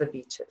has the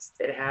beaches.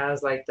 It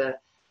has like the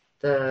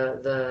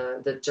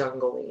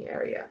jungly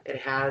area. It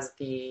has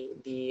the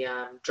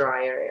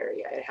drier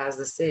area. It has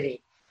the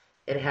city.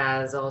 It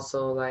has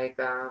also like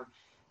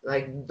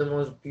the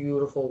most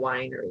beautiful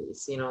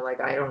wineries.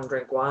 Like I don't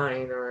drink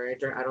wine, or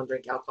I don't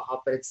drink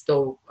alcohol, but it's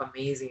still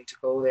amazing to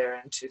go there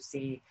and to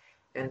see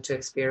and to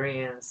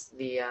experience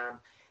the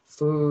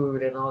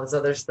food and all this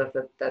other stuff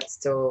that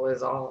still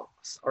is all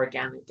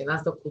organic. And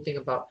that's the cool thing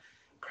about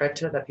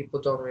Creta that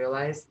people don't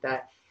realize,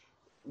 that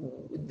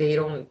they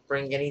don't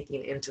bring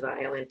anything into the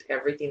island.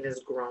 Everything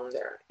is grown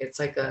there. It's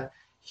like a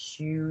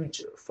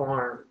huge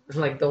farm.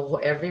 Like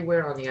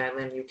everywhere on the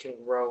island you can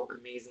grow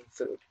amazing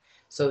food.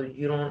 So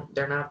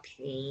they're not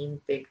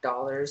paying big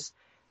dollars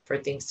for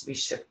things to be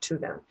shipped to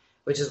them,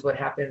 which is what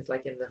happens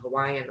like in the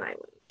Hawaiian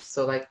Islands.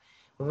 So like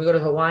when we go to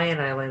Hawaiian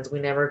Islands,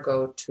 we never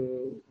go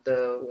to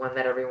the one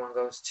that everyone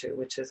goes to,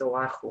 which is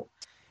Oahu.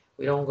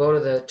 We don't go to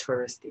the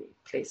touristy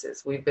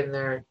places. We've been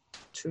there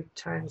three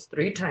times,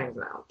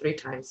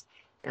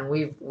 and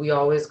we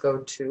always go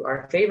to,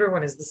 our favorite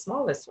one is the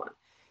smallest one,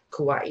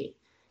 Kauai,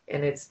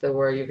 and it's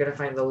where you're gonna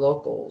find the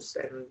locals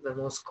and the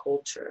most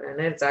culture, and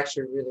it's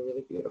actually really,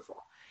 really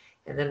beautiful.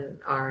 And then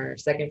our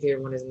second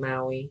favorite one is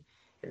Maui,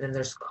 and then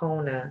there's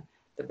Kona,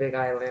 the big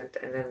island,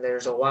 and then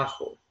there's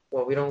Oahu.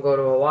 Well, we don't go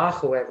to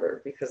Oahu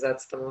ever because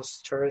that's the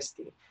most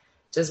touristy.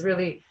 Just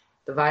really,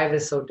 the vibe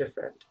is so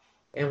different.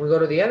 And we go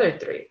to the other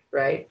three,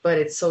 right? But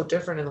it's so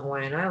different in the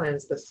Hawaiian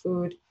Islands. The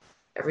food,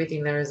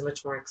 everything there is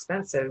much more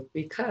expensive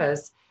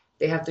because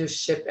they have to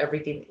ship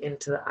everything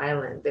into the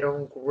island. They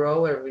don't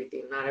grow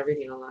everything, not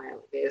everything on the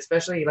island.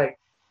 Especially like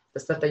the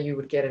stuff that you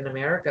would get in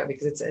America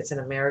because it's an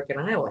American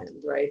island,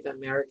 right? The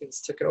Americans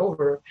took it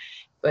over,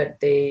 but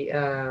they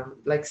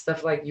like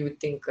stuff like you would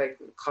think like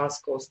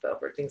Costco stuff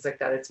or things like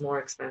that. It's more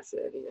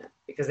expensive,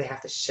 because they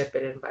have to ship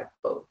it in by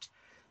boat,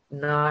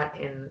 not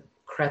in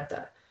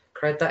Creta.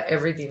 Creta,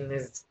 everything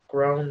is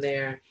grown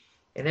there,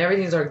 and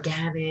everything's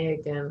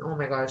organic. And oh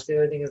my gosh, the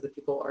other thing is the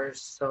people are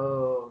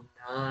so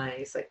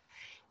nice, like,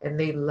 and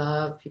they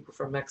love people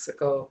from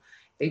Mexico.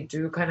 They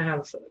do kind of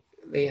have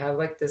they have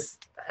like this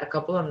a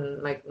couple of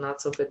like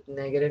not so good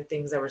negative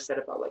things that were said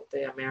about like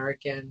the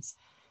Americans.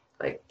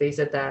 Like they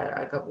said that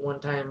a couple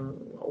one time,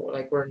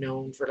 like we're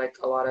known for like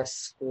a lot of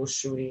school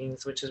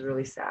shootings, which is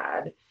really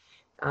sad.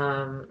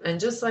 And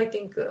just I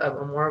think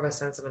a more of a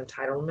sense of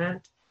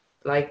entitlement,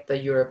 like the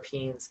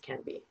Europeans can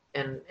be.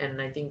 And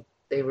I think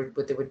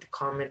what they would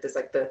comment is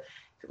like the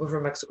people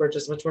from Mexico are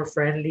just much more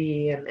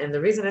friendly, and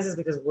the reason is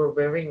because we're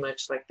very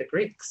much like the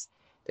Greeks.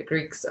 The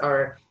Greeks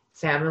are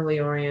family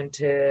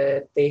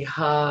oriented. They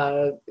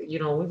hug. We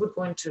would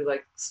go into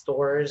like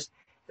stores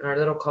in our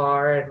little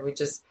car, and we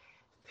just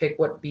pick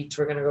what beach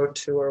we're gonna go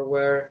to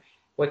or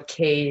what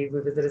cave. We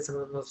visited some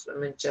of the most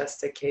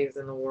majestic caves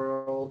in the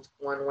world.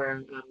 One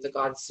where the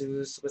god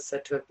Zeus was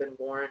said to have been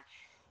born.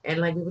 And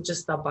like we would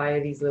just stop by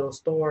these little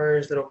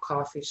stores, little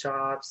coffee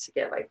shops to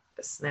get like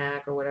a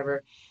snack or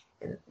whatever.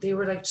 And they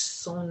were like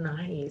so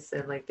nice,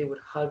 and like they would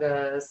hug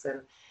us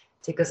and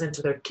take us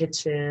into their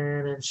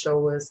kitchen and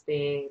show us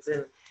things.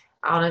 And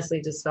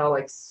honestly just felt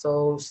like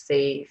so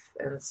safe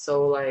and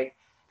so like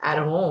at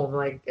home.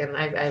 Like, and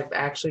I've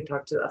actually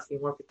talked to a few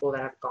more people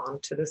that have gone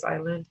to this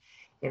island,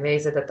 and they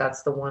said that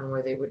that's the one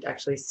where they would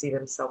actually see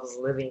themselves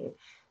living,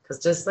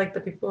 because just like the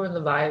people in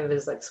the vibe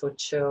is like so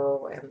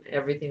chill, and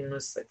everything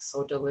was like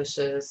so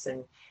delicious,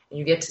 and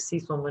you get to see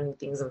so many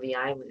things of the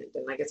island.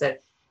 And like I said,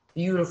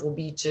 beautiful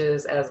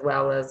beaches, as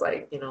well as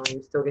like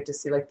you still get to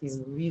see like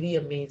these really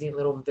amazing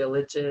little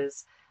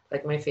villages.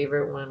 Like my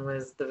favorite one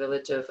was the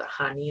village of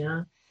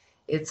Hania.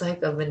 It's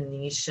like a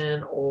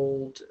Venetian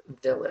old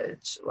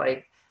village,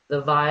 like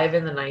the vibe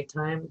in the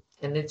nighttime,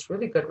 and it's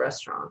really good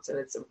restaurants, and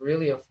it's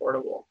really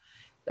affordable.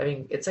 I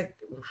mean, it's like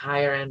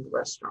higher end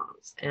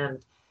restaurants, and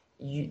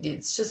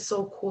it's just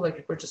so cool. Like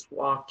people are just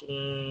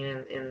walking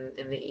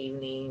in the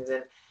evenings,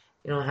 and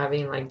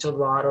having like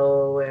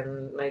gelato,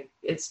 and like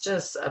it's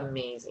just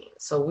amazing.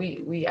 So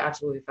we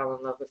absolutely fell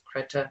in love with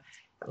Creta,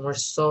 and we're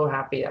so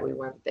happy that we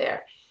went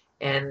there.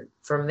 And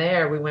from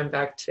there we went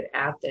back to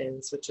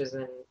Athens, which is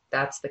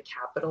that's the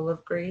capital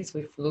of Greece.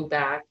 We flew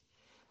back.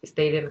 We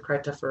stayed in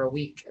Creta for a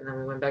week, and then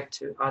we went back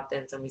to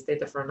Athens, and we stayed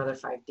there for another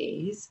 5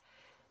 days.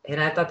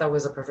 And I thought that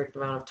was a perfect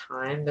amount of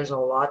time. There's a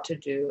lot to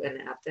do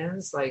in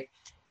Athens, like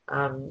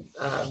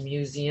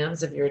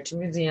museums. If you're into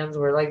museums,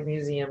 we're like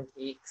museum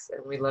geeks,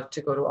 and we love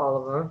to go to all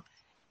of them.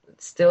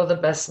 Still, the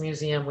best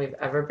museum we've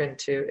ever been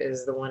to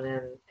is the one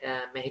in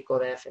Mexico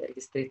DF, El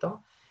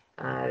Distrito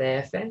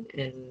DF,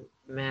 and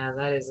man,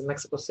 that is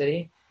Mexico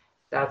City.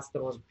 That's the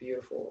most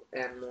beautiful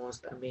and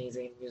most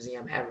amazing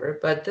museum ever.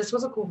 But this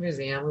was a cool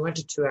museum. We went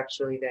to two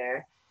actually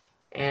there.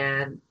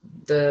 And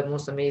the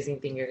most amazing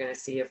thing you're going to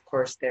see, of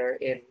course, there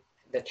in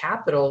the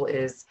capital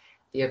is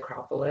the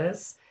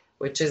Acropolis,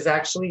 which is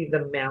actually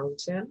the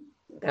mountain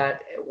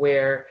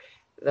where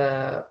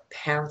the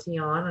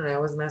Pantheon, and I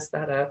always mess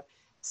that up,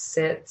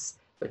 sits,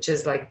 which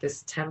is like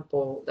this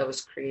temple that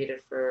was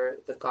created for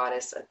the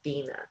goddess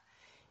Athena.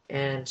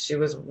 And she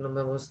was the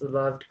most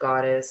loved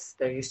goddess.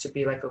 There used to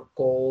be like a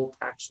gold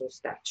actual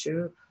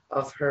statue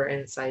of her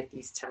inside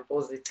these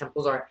temples. The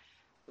temples are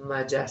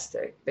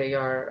majestic. They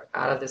are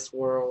out of this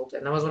world.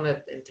 And that was one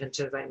of the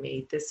intentions I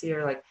made this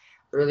year. Like,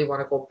 I really want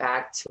to go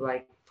back to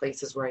like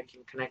places where I can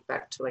connect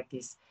back to like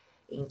these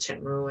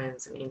ancient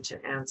ruins and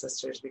ancient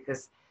ancestors.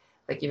 Because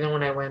like even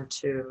when I went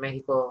to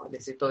Mexico,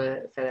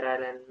 Distrito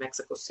Federal, and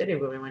Mexico City,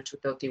 when we went to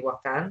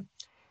Teotihuacan,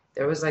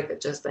 there was like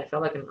I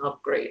felt like an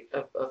upgrade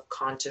of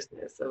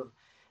consciousness, of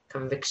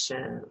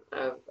conviction,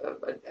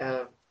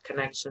 of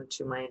connection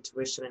to my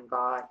intuition and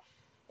God.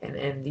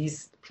 And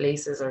these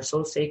places are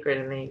so sacred,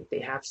 and they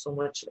have so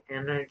much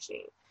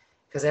energy,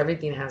 because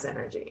everything has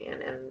energy,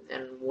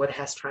 and what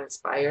has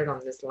transpired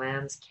on this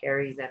land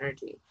carries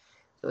energy.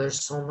 So there's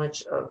so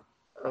much of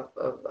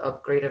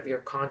upgrade of your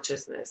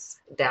consciousness,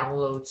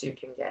 downloads you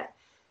can get.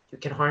 You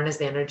can harness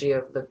the energy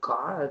of the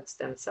gods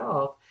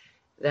themselves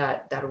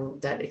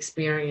that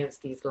experience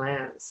these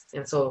lands.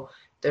 And so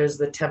there's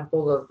the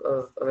temple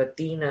of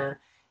Athena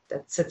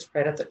that sits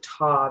right at the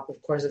top. Of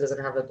course, it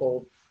doesn't have the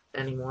gold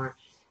anymore.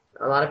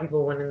 A lot of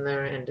people went in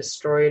there and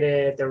destroyed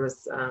it. There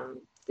was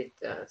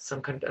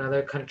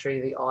another country,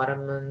 the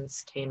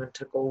Ottomans, came and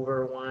took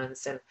over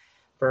once and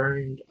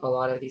burned a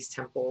lot of these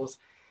temples.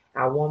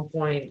 At one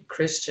point,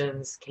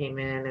 Christians came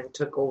in and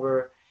took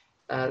over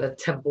the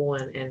temple,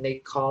 and they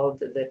called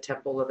the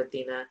temple of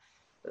Athena,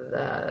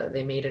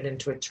 they made it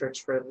into a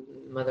church for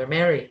Mother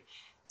Mary.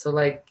 So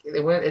like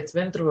it's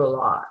been through a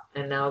lot,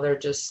 and now they're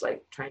just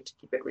like trying to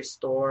keep it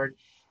restored.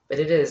 But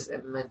it is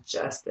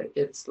majestic.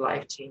 It's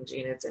life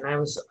changing. And I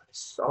was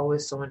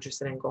always so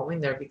interested in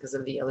going there because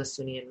of the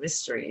Ellisonian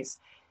mysteries,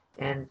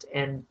 and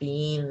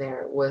being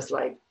there was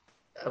like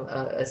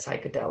a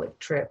psychedelic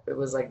trip. It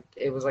was like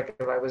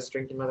if I was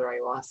drinking Mother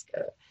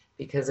Ayahuasca,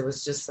 because it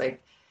was just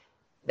like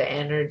the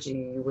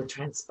energy would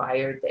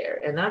transpire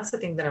there. And that's the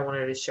thing that I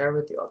wanted to share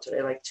with you all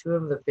today. Like two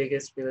of the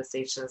biggest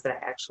realizations that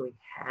I actually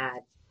had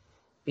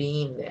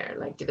being there.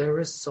 Like there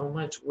was so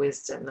much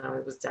wisdom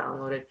that was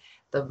downloaded.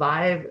 The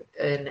vibe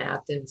in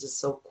Athens is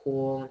so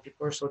cool, and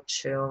people are so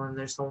chill, and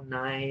they're so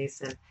nice,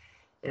 and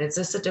it's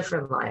just a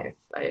different life,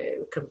 a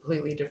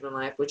completely different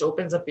life, which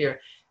opens up your.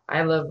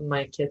 I love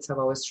my kids have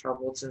always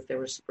traveled since they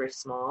were super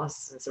small,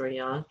 since they were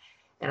young,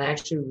 and I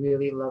actually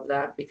really love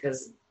that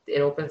because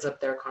it opens up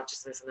their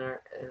consciousness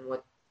and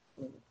what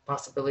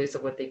possibilities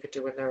of what they could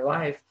do in their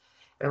life.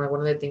 And like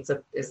one of the things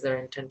that is their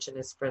intention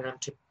is for them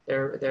to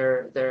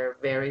they're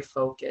very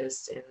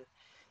focused in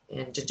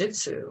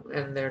jiu-jitsu,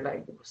 and they're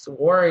like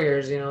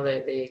warriors,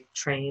 they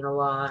train a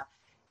lot.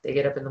 They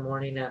get up in the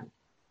morning at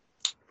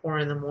 4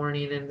 in the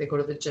morning and they go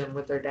to the gym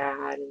with their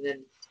dad, and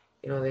then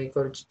they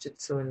go to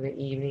jiu-jitsu in the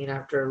evening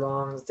after a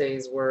long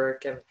day's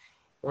work. And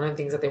one of the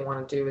things that they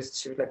want to do is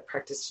to like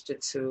practice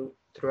jiu-jitsu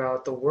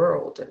throughout the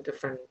world in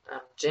different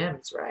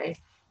gyms, right?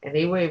 And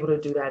they were able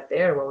to do that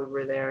there while we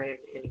were there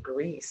in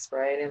Greece,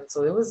 right? And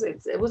so it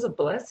was a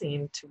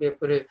blessing to be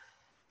able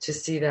to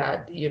see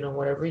that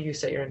whatever you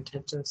set your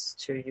intentions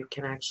to, you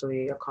can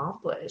actually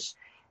accomplish.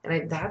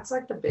 And that's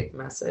like the big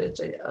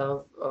message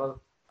of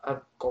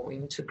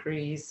going to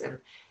Greece, and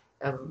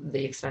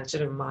the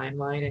expansion of my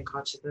mind and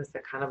consciousness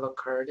that kind of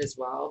occurred as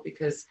well.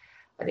 Because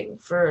I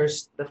think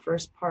the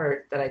first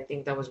part that I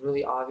think that was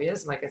really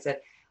obvious, like I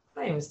said,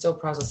 I am still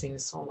processing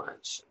so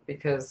much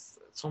because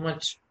so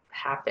much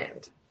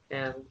happened,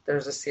 and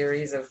there's a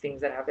series of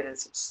things that happen in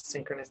such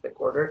synchronistic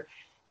order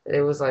that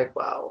it was like,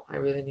 wow, I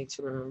really need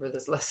to remember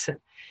this lesson.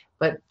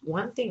 But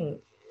one thing,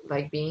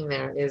 like being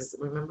there, is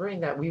remembering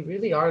that we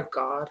really are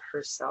God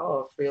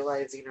herself,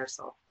 realizing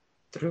herself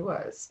through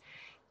us.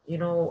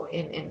 In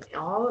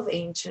all of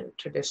ancient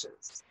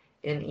traditions,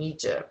 in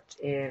Egypt,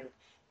 in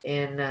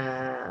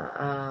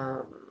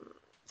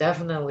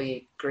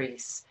definitely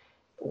Greece,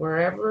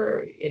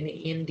 wherever in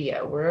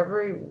India,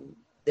 wherever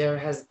there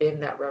has been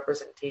that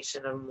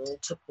representation of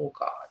multiple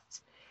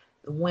gods,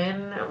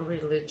 when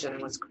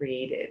religion was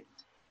created,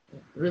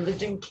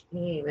 religion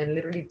came and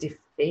literally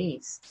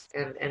defaced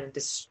and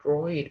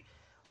destroyed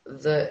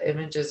the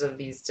images of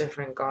these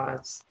different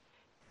gods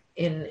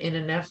in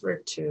an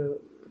effort to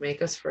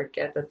make us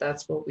forget that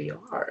that's what we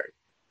are.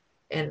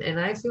 And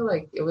I feel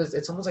like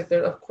it's almost like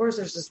there, of course,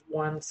 there's just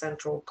one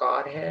central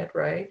Godhead,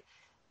 right?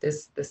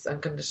 This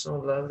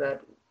unconditional love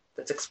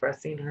that's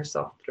expressing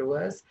herself through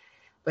us.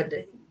 But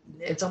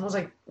it's almost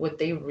like what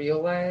they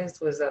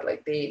realized was that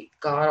like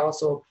God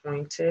also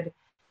appointed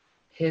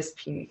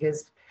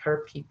her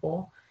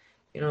people.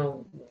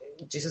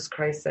 Jesus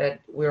Christ said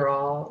we're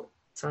all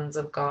sons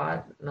of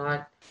God,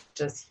 not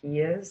just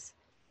he is.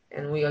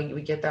 And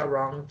we get that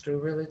wrong through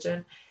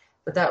religion,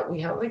 but that we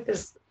have like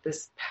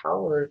this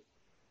power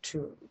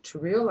to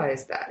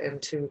realize that, and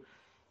to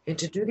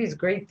do these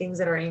great things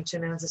that our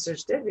ancient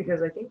ancestors did.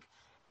 Because I think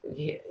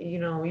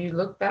you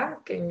look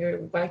back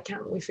and why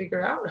can't we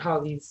figure out how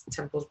these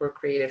temples were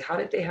created? How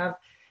did they have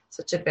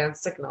such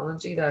advanced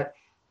technology that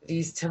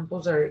these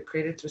temples are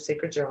created through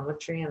sacred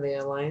geometry, and they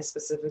align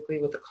specifically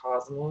with the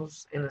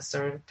cosmos in a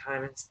certain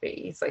time and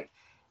space? Like,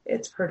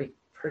 it's pretty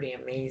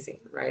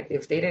amazing, right?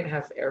 If they didn't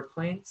have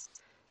airplanes,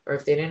 or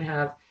if they didn't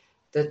have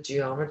the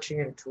geometry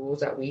and tools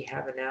that we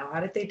have now,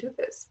 how did they do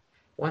this?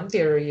 One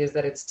theory is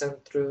that it's done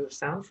through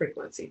sound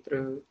frequency,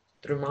 through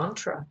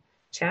mantra,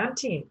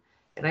 chanting.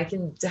 And I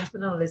can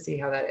definitely see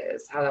how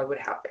that would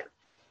happen.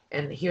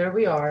 And here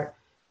we are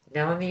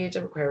now in the age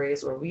of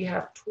Aquarius, where we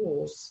have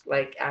tools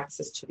like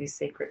access to these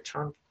sacred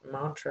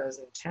mantras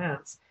and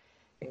chants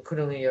in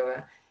Kundalini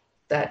Yoga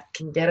that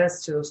can get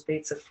us to those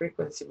states of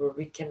frequency where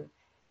we can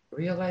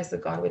realize the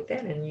God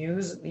within and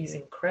use these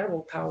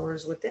incredible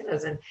powers within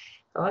us. And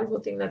a lot of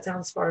people think that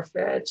sounds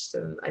far-fetched,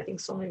 and I think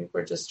so many people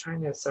are just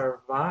trying to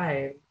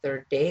survive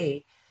their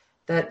day.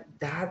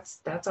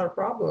 That's our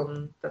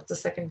problem. That's the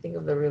second thing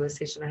of the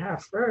realization I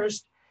have.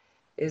 First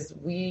is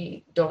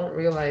we don't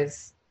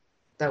realize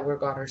that we're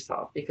God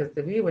ourselves, because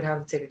we would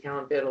have to take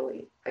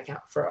accountability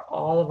for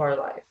all of our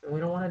life, and we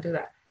don't want to do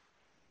that.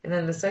 And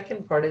then the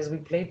second part is we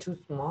play too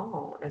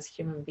small as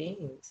human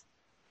beings.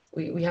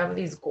 We have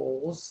these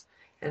goals,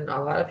 and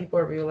a lot of people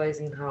are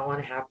realizing how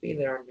unhappy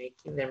they're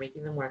making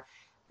them where,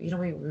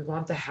 we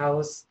want the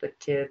house, the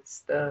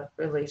kids, the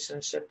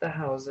relationship, the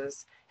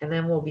houses, and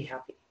then we'll be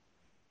happy.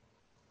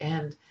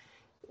 And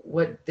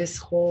what this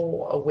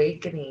whole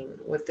awakening,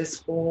 what this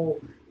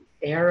whole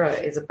era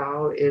is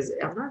about is,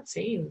 I'm not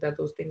saying that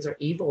those things are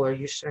evil or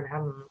you shouldn't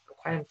have them.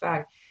 Quite in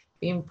fact,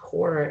 being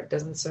poor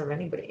doesn't serve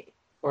anybody,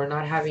 or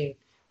not having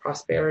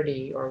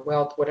prosperity or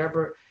wealth,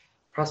 whatever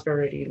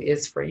prosperity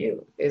is for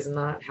you, is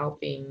not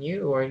helping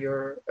you or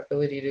your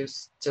ability to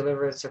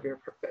deliver and serve your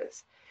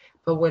purpose.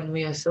 But when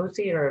we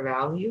associate our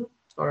value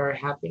or our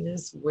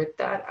happiness with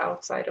that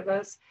outside of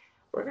us,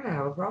 we're going to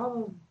have a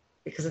problem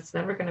because it's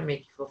never going to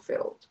make you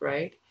fulfilled,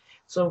 right?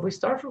 So if we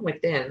start from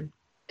within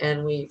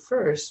and we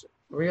first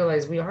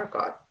realize we are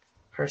God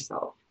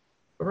herself,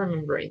 we're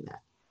remembering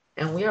that.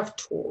 And we have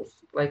tools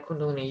like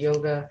Kundalini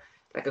Yoga,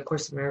 like A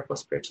Course in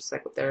Miracles, spiritual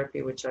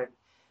psychotherapy, which I've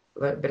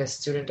been a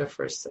student of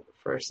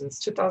for since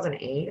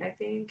 2008, I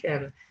think,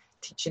 and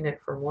teaching it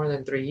for more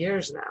than 3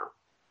 years now.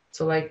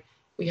 So like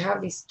we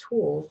have these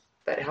tools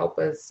that help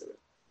us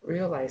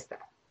realize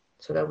that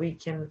so that we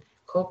can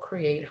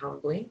co-create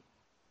humbly.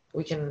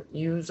 We can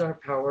use our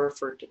power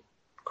for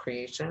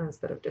creation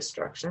instead of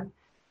destruction.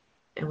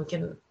 And we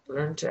can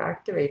learn to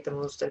activate the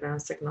most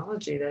advanced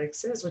technology that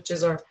exists, which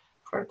is our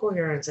heart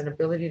coherence and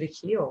ability to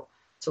heal.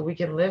 So we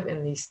can live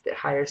in these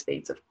higher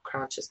states of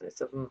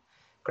consciousness, of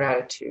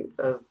gratitude,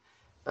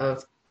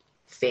 of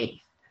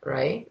faith,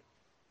 right?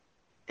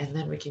 And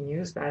then we can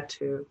use that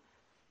to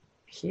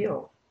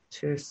heal,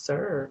 to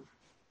serve,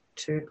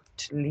 to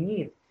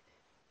lead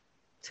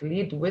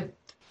with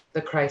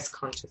the Christ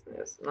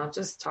consciousness. Not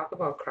just talk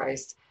about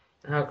Christ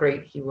and how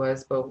great he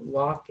was, but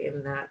walk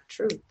in that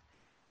truth,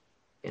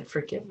 in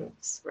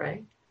forgiveness,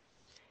 right?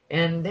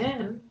 And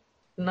then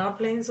not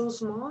playing so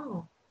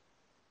small.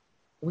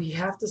 We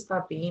have to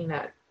stop being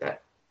that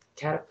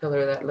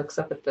caterpillar that looks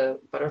up at the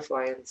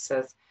butterfly and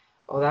says,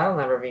 oh, that'll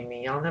never be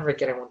me. I'll never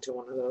get into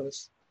one of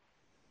those.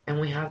 And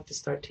we have to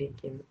start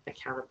taking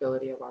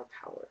accountability of our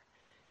power.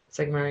 It's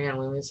like Marianne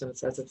Williamson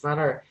says, it's not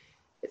our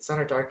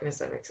darkness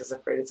that makes us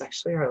afraid. It's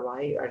actually our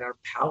light and our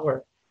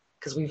power.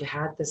 Because we've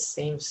had the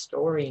same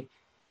story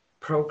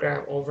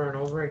program over and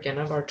over again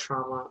of our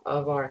trauma,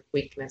 of our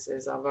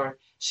weaknesses, of our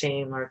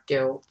shame, our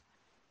guilt.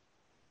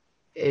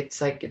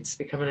 It's like it's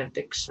become an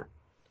addiction.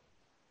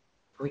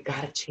 We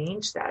got to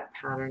change that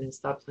pattern and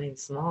stop playing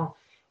small.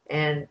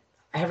 And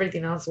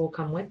everything else will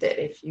come with it.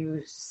 If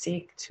you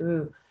seek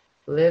to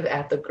live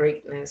at the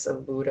greatness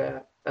of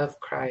Buddha, of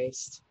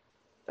Christ,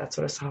 that's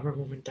what a sovereign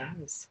woman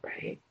does,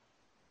 right?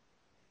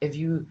 If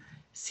you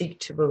seek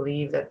to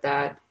believe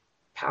that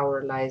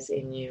power lies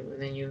in you,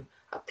 and then you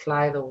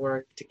apply the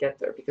work to get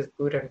there, because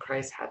Buddha and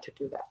Christ had to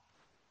do that,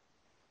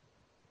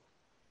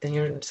 then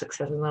your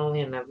success is not only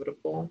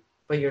inevitable,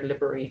 but your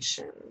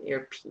liberation,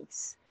 your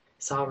peace,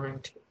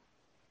 sovereignty.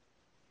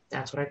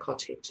 That's what I call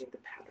changing the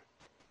pattern.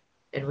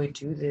 And we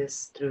do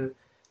this through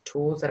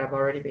tools that have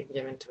already been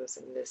given to us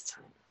in this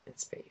time and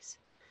space.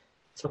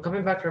 So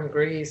coming back from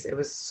Greece, I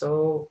was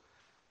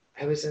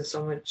in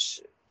so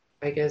much,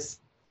 I guess,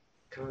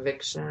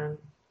 conviction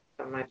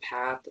of my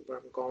path, of where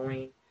I'm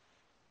going,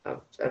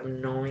 of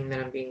knowing that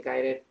I'm being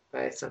guided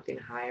by something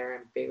higher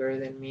and bigger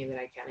than me that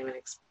I can't even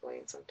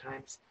explain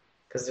sometimes,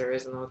 because there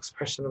is no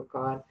expression of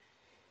God.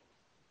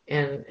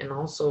 And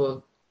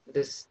also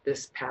this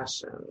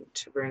passion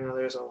to bring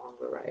others along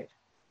the ride,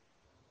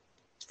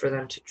 for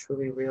them to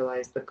truly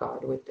realize the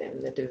God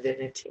within, the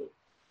divinity,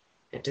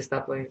 and to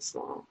stop playing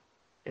small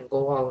and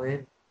go all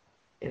in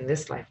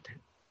this lifetime.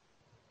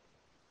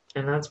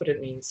 And that's what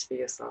it means to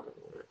be a sovereign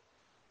woman.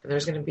 And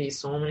there's going to be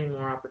so many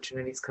more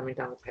opportunities coming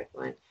down the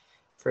pipeline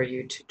for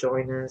you to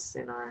join us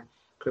in our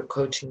group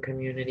coaching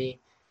community,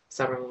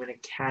 Sovereign Woman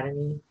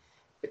Academy,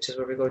 which is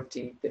where we go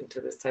deep into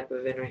this type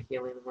of inner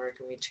healing work,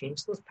 and we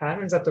change those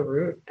patterns at the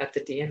root, at the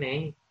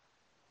DNA.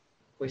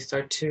 We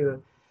start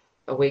to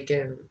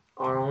awaken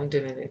our own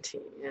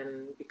divinity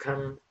and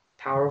become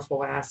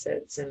powerful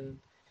assets and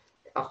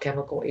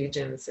alchemical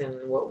agents in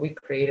what we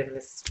create in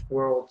this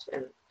world,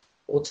 and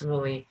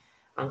ultimately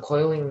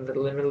uncoiling the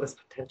limitless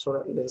potential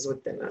that lives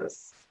within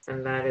us,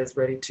 and that is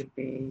ready to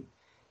be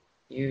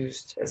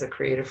used as a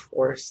creative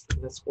force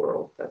in this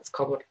world. That's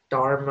called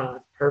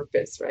Dharma,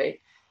 purpose, right?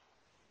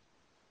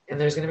 And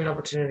there's going to be an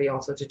opportunity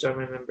also to join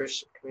my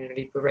membership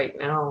community. But right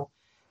now,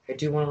 I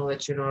do want to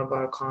let you know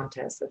about a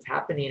contest that's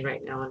happening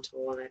right now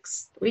until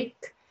next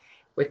week,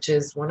 which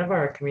is one of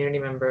our community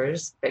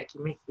members, Becky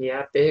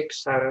Mejia. Big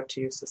shout out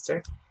to you,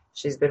 sister.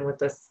 She's been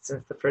with us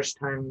since the first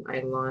time I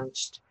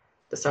launched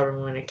the Sovereign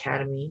Woman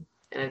Academy.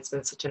 And it's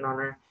been such an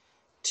honor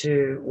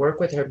to work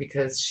with her,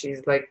 because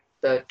she's like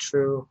the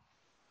true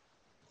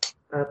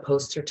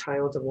poster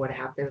child of what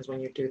happens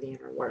when you do the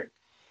inner work.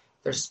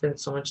 There's been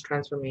so much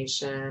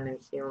transformation and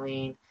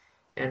healing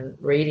and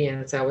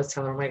radiance. I always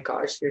tell her, oh my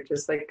gosh, you're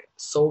just like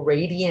so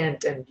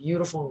radiant and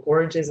beautiful and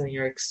gorgeous, and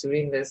you're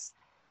exuding this.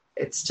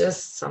 It's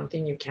just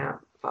something you can't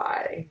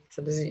buy.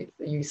 Something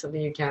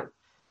you can't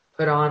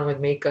put on with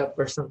makeup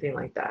or something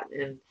like that.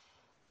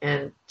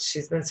 And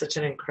she's been such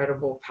an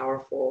incredible,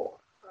 powerful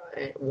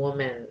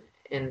woman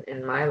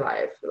in my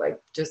life, like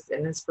just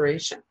an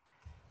inspiration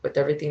with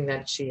everything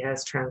that she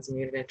has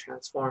transmuted and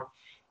transformed.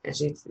 And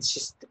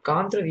she's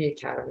gone through the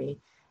academy,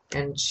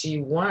 and she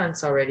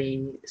once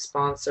already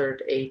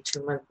sponsored a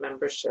 2-month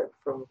membership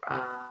from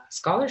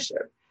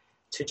scholarship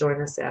to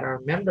join us at our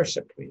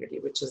membership community,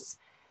 which is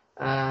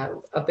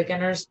a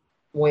beginner's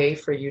way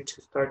for you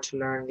to start to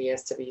learn the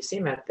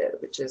SWC method,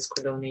 which is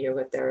Kundalini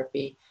Yoga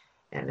Therapy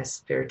and a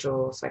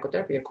spiritual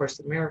psychotherapy, A Course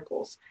in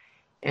Miracles.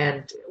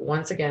 And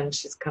once again,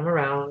 she's come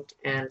around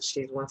and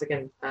she's once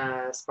again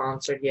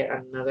sponsored yet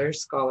another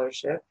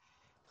scholarship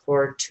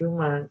for 2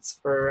 months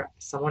for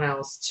someone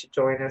else to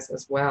join us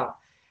as well.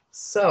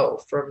 So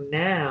from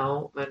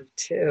now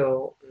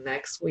until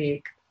next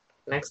week,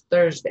 next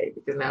Thursday,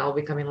 because now I'll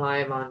be coming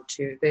live on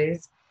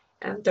Tuesdays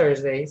and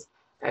Thursdays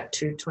at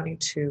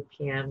 2:22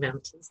 p.m.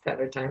 Mountain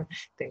Standard Time.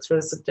 Thanks for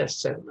the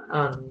suggestion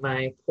on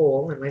my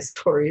poll and my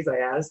stories. I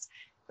asked.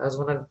 That was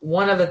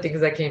one of the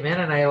things that came in,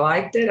 and I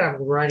liked it.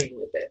 I'm running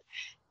with it.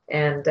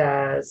 And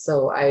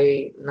so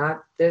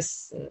not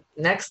this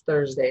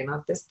Thursday,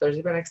 but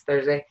next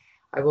Thursday,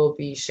 I will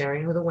be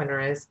sharing who the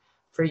winner is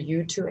for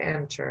you to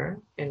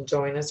enter and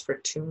join us for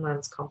 2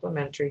 months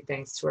complimentary.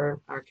 Thanks to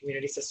our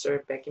community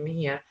sister, Becky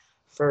Mejia,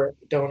 for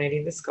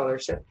donating the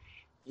scholarship.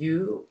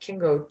 You can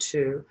go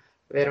to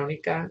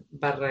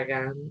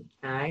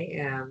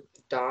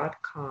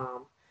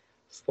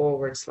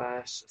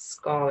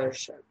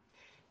veronicabarraganiam.com/scholarship.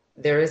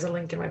 There is a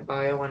link in my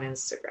bio on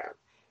Instagram,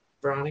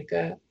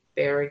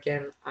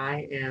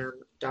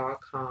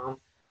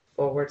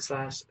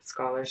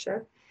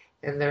 veronicabarraganiam.com/scholarship.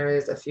 And there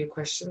is a few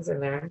questions in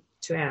there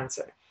to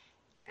answer.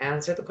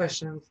 Answer the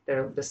questions.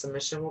 The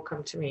submission will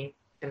come to me.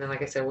 And then,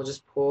 like I said, we'll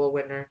just pull a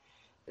winner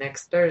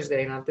next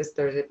Thursday, not this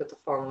Thursday, but the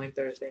following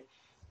Thursday.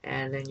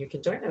 And then you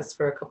can join us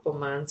for a couple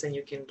months and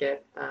you can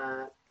get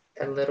a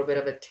little bit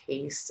of a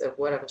taste of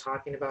what I'm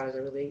talking about as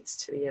it relates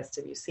to the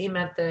SWC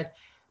method,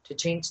 to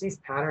change these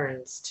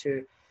patterns,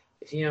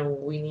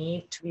 we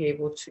need to be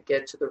able to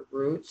get to the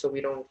root so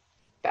we don't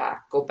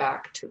go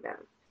back to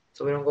them.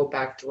 So we don't go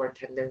back to our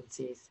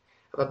tendencies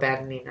of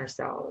abandoning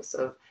ourselves,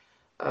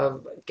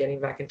 of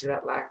getting back into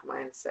that lack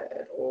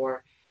mindset,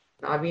 or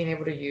not being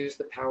able to use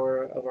the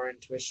power of our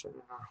intuition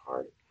and our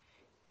heart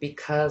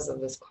because of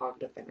this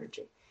clogged up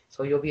energy.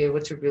 So you'll be able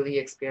to really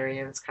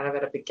experience kind of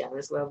at a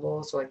beginner's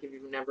level. So like if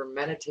you've never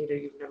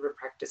meditated, you've never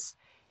practiced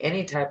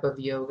any type of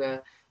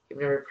yoga, you've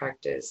never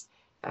practiced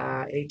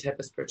any type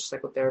of spiritual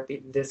psychotherapy,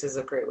 this is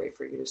a great way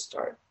for you to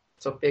start.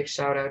 So big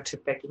shout out to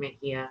Becky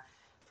Mejia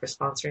for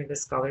sponsoring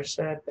this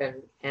scholarship,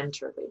 and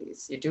enter,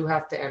 ladies. You do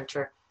have to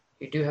enter.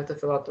 You do have to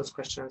fill out those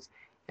questions.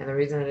 And the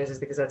reason it is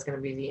because that's going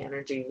to be the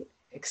energy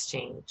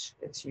exchange.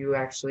 It's you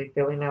actually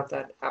filling out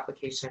that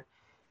application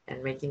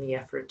and making the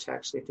effort to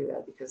actually do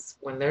that. Because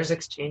when there's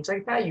exchange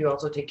like that, you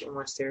also take it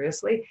more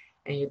seriously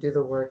and you do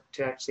the work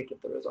to actually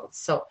get the results.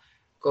 So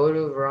go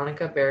to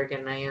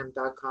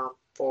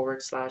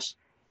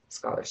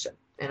veronicabarraganiam.com/scholarship.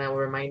 And I will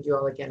remind you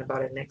all again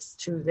about it next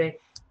Tuesday,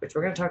 which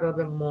we're going to talk a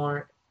little bit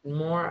more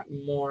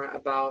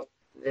about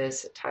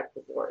this type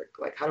of work.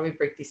 Like, how do we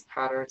break these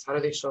patterns? How do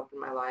they show up in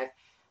my life?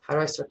 How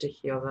do I start to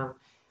heal them?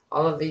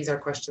 All of these are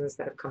questions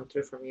that have come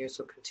through from you.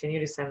 So continue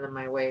to send them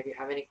my way. If you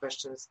have any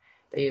questions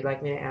that you'd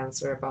like me to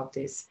answer about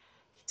this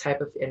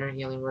type of inner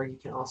healing work, you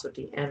can also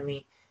DM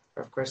me.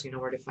 Or, of course, you know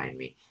where to find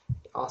me.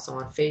 Also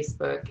on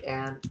Facebook,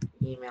 and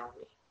email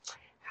me.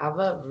 Have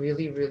a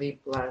really, really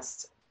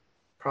blessed,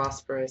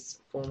 prosperous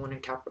full moon in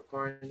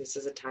Capricorn. This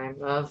is a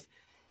time of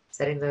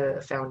setting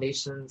the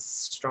foundations,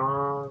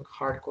 strong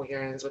heart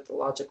coherence with the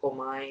logical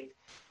mind,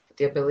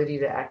 the ability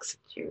to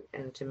execute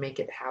and to make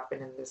it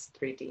happen in this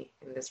 3D,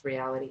 in this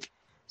reality.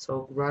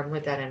 So run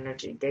with that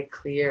energy. Get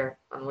clear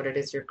on what it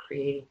is you're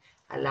creating.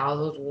 Allow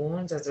those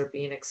wounds as they're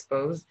being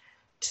exposed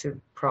to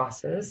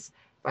process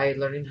by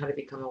learning how to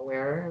become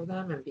aware of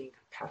them and being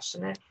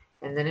compassionate.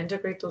 And then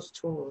integrate those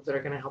tools that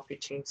are going to help you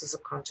change the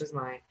subconscious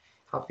mind,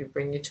 help you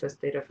bring you to a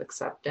state of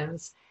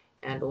acceptance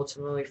and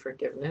ultimately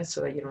forgiveness,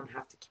 so that you don't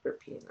have to keep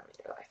repeating them in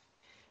your life.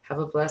 Have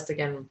a blessed,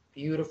 again,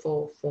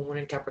 beautiful full moon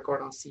in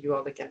Capricorn. I'll see you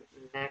all again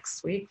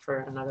next week for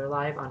another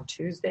live on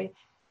Tuesday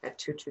at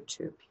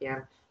 2:22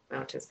 p.m.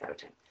 Mountain Standard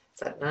Time.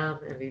 Sat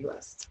Nam and be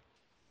blessed.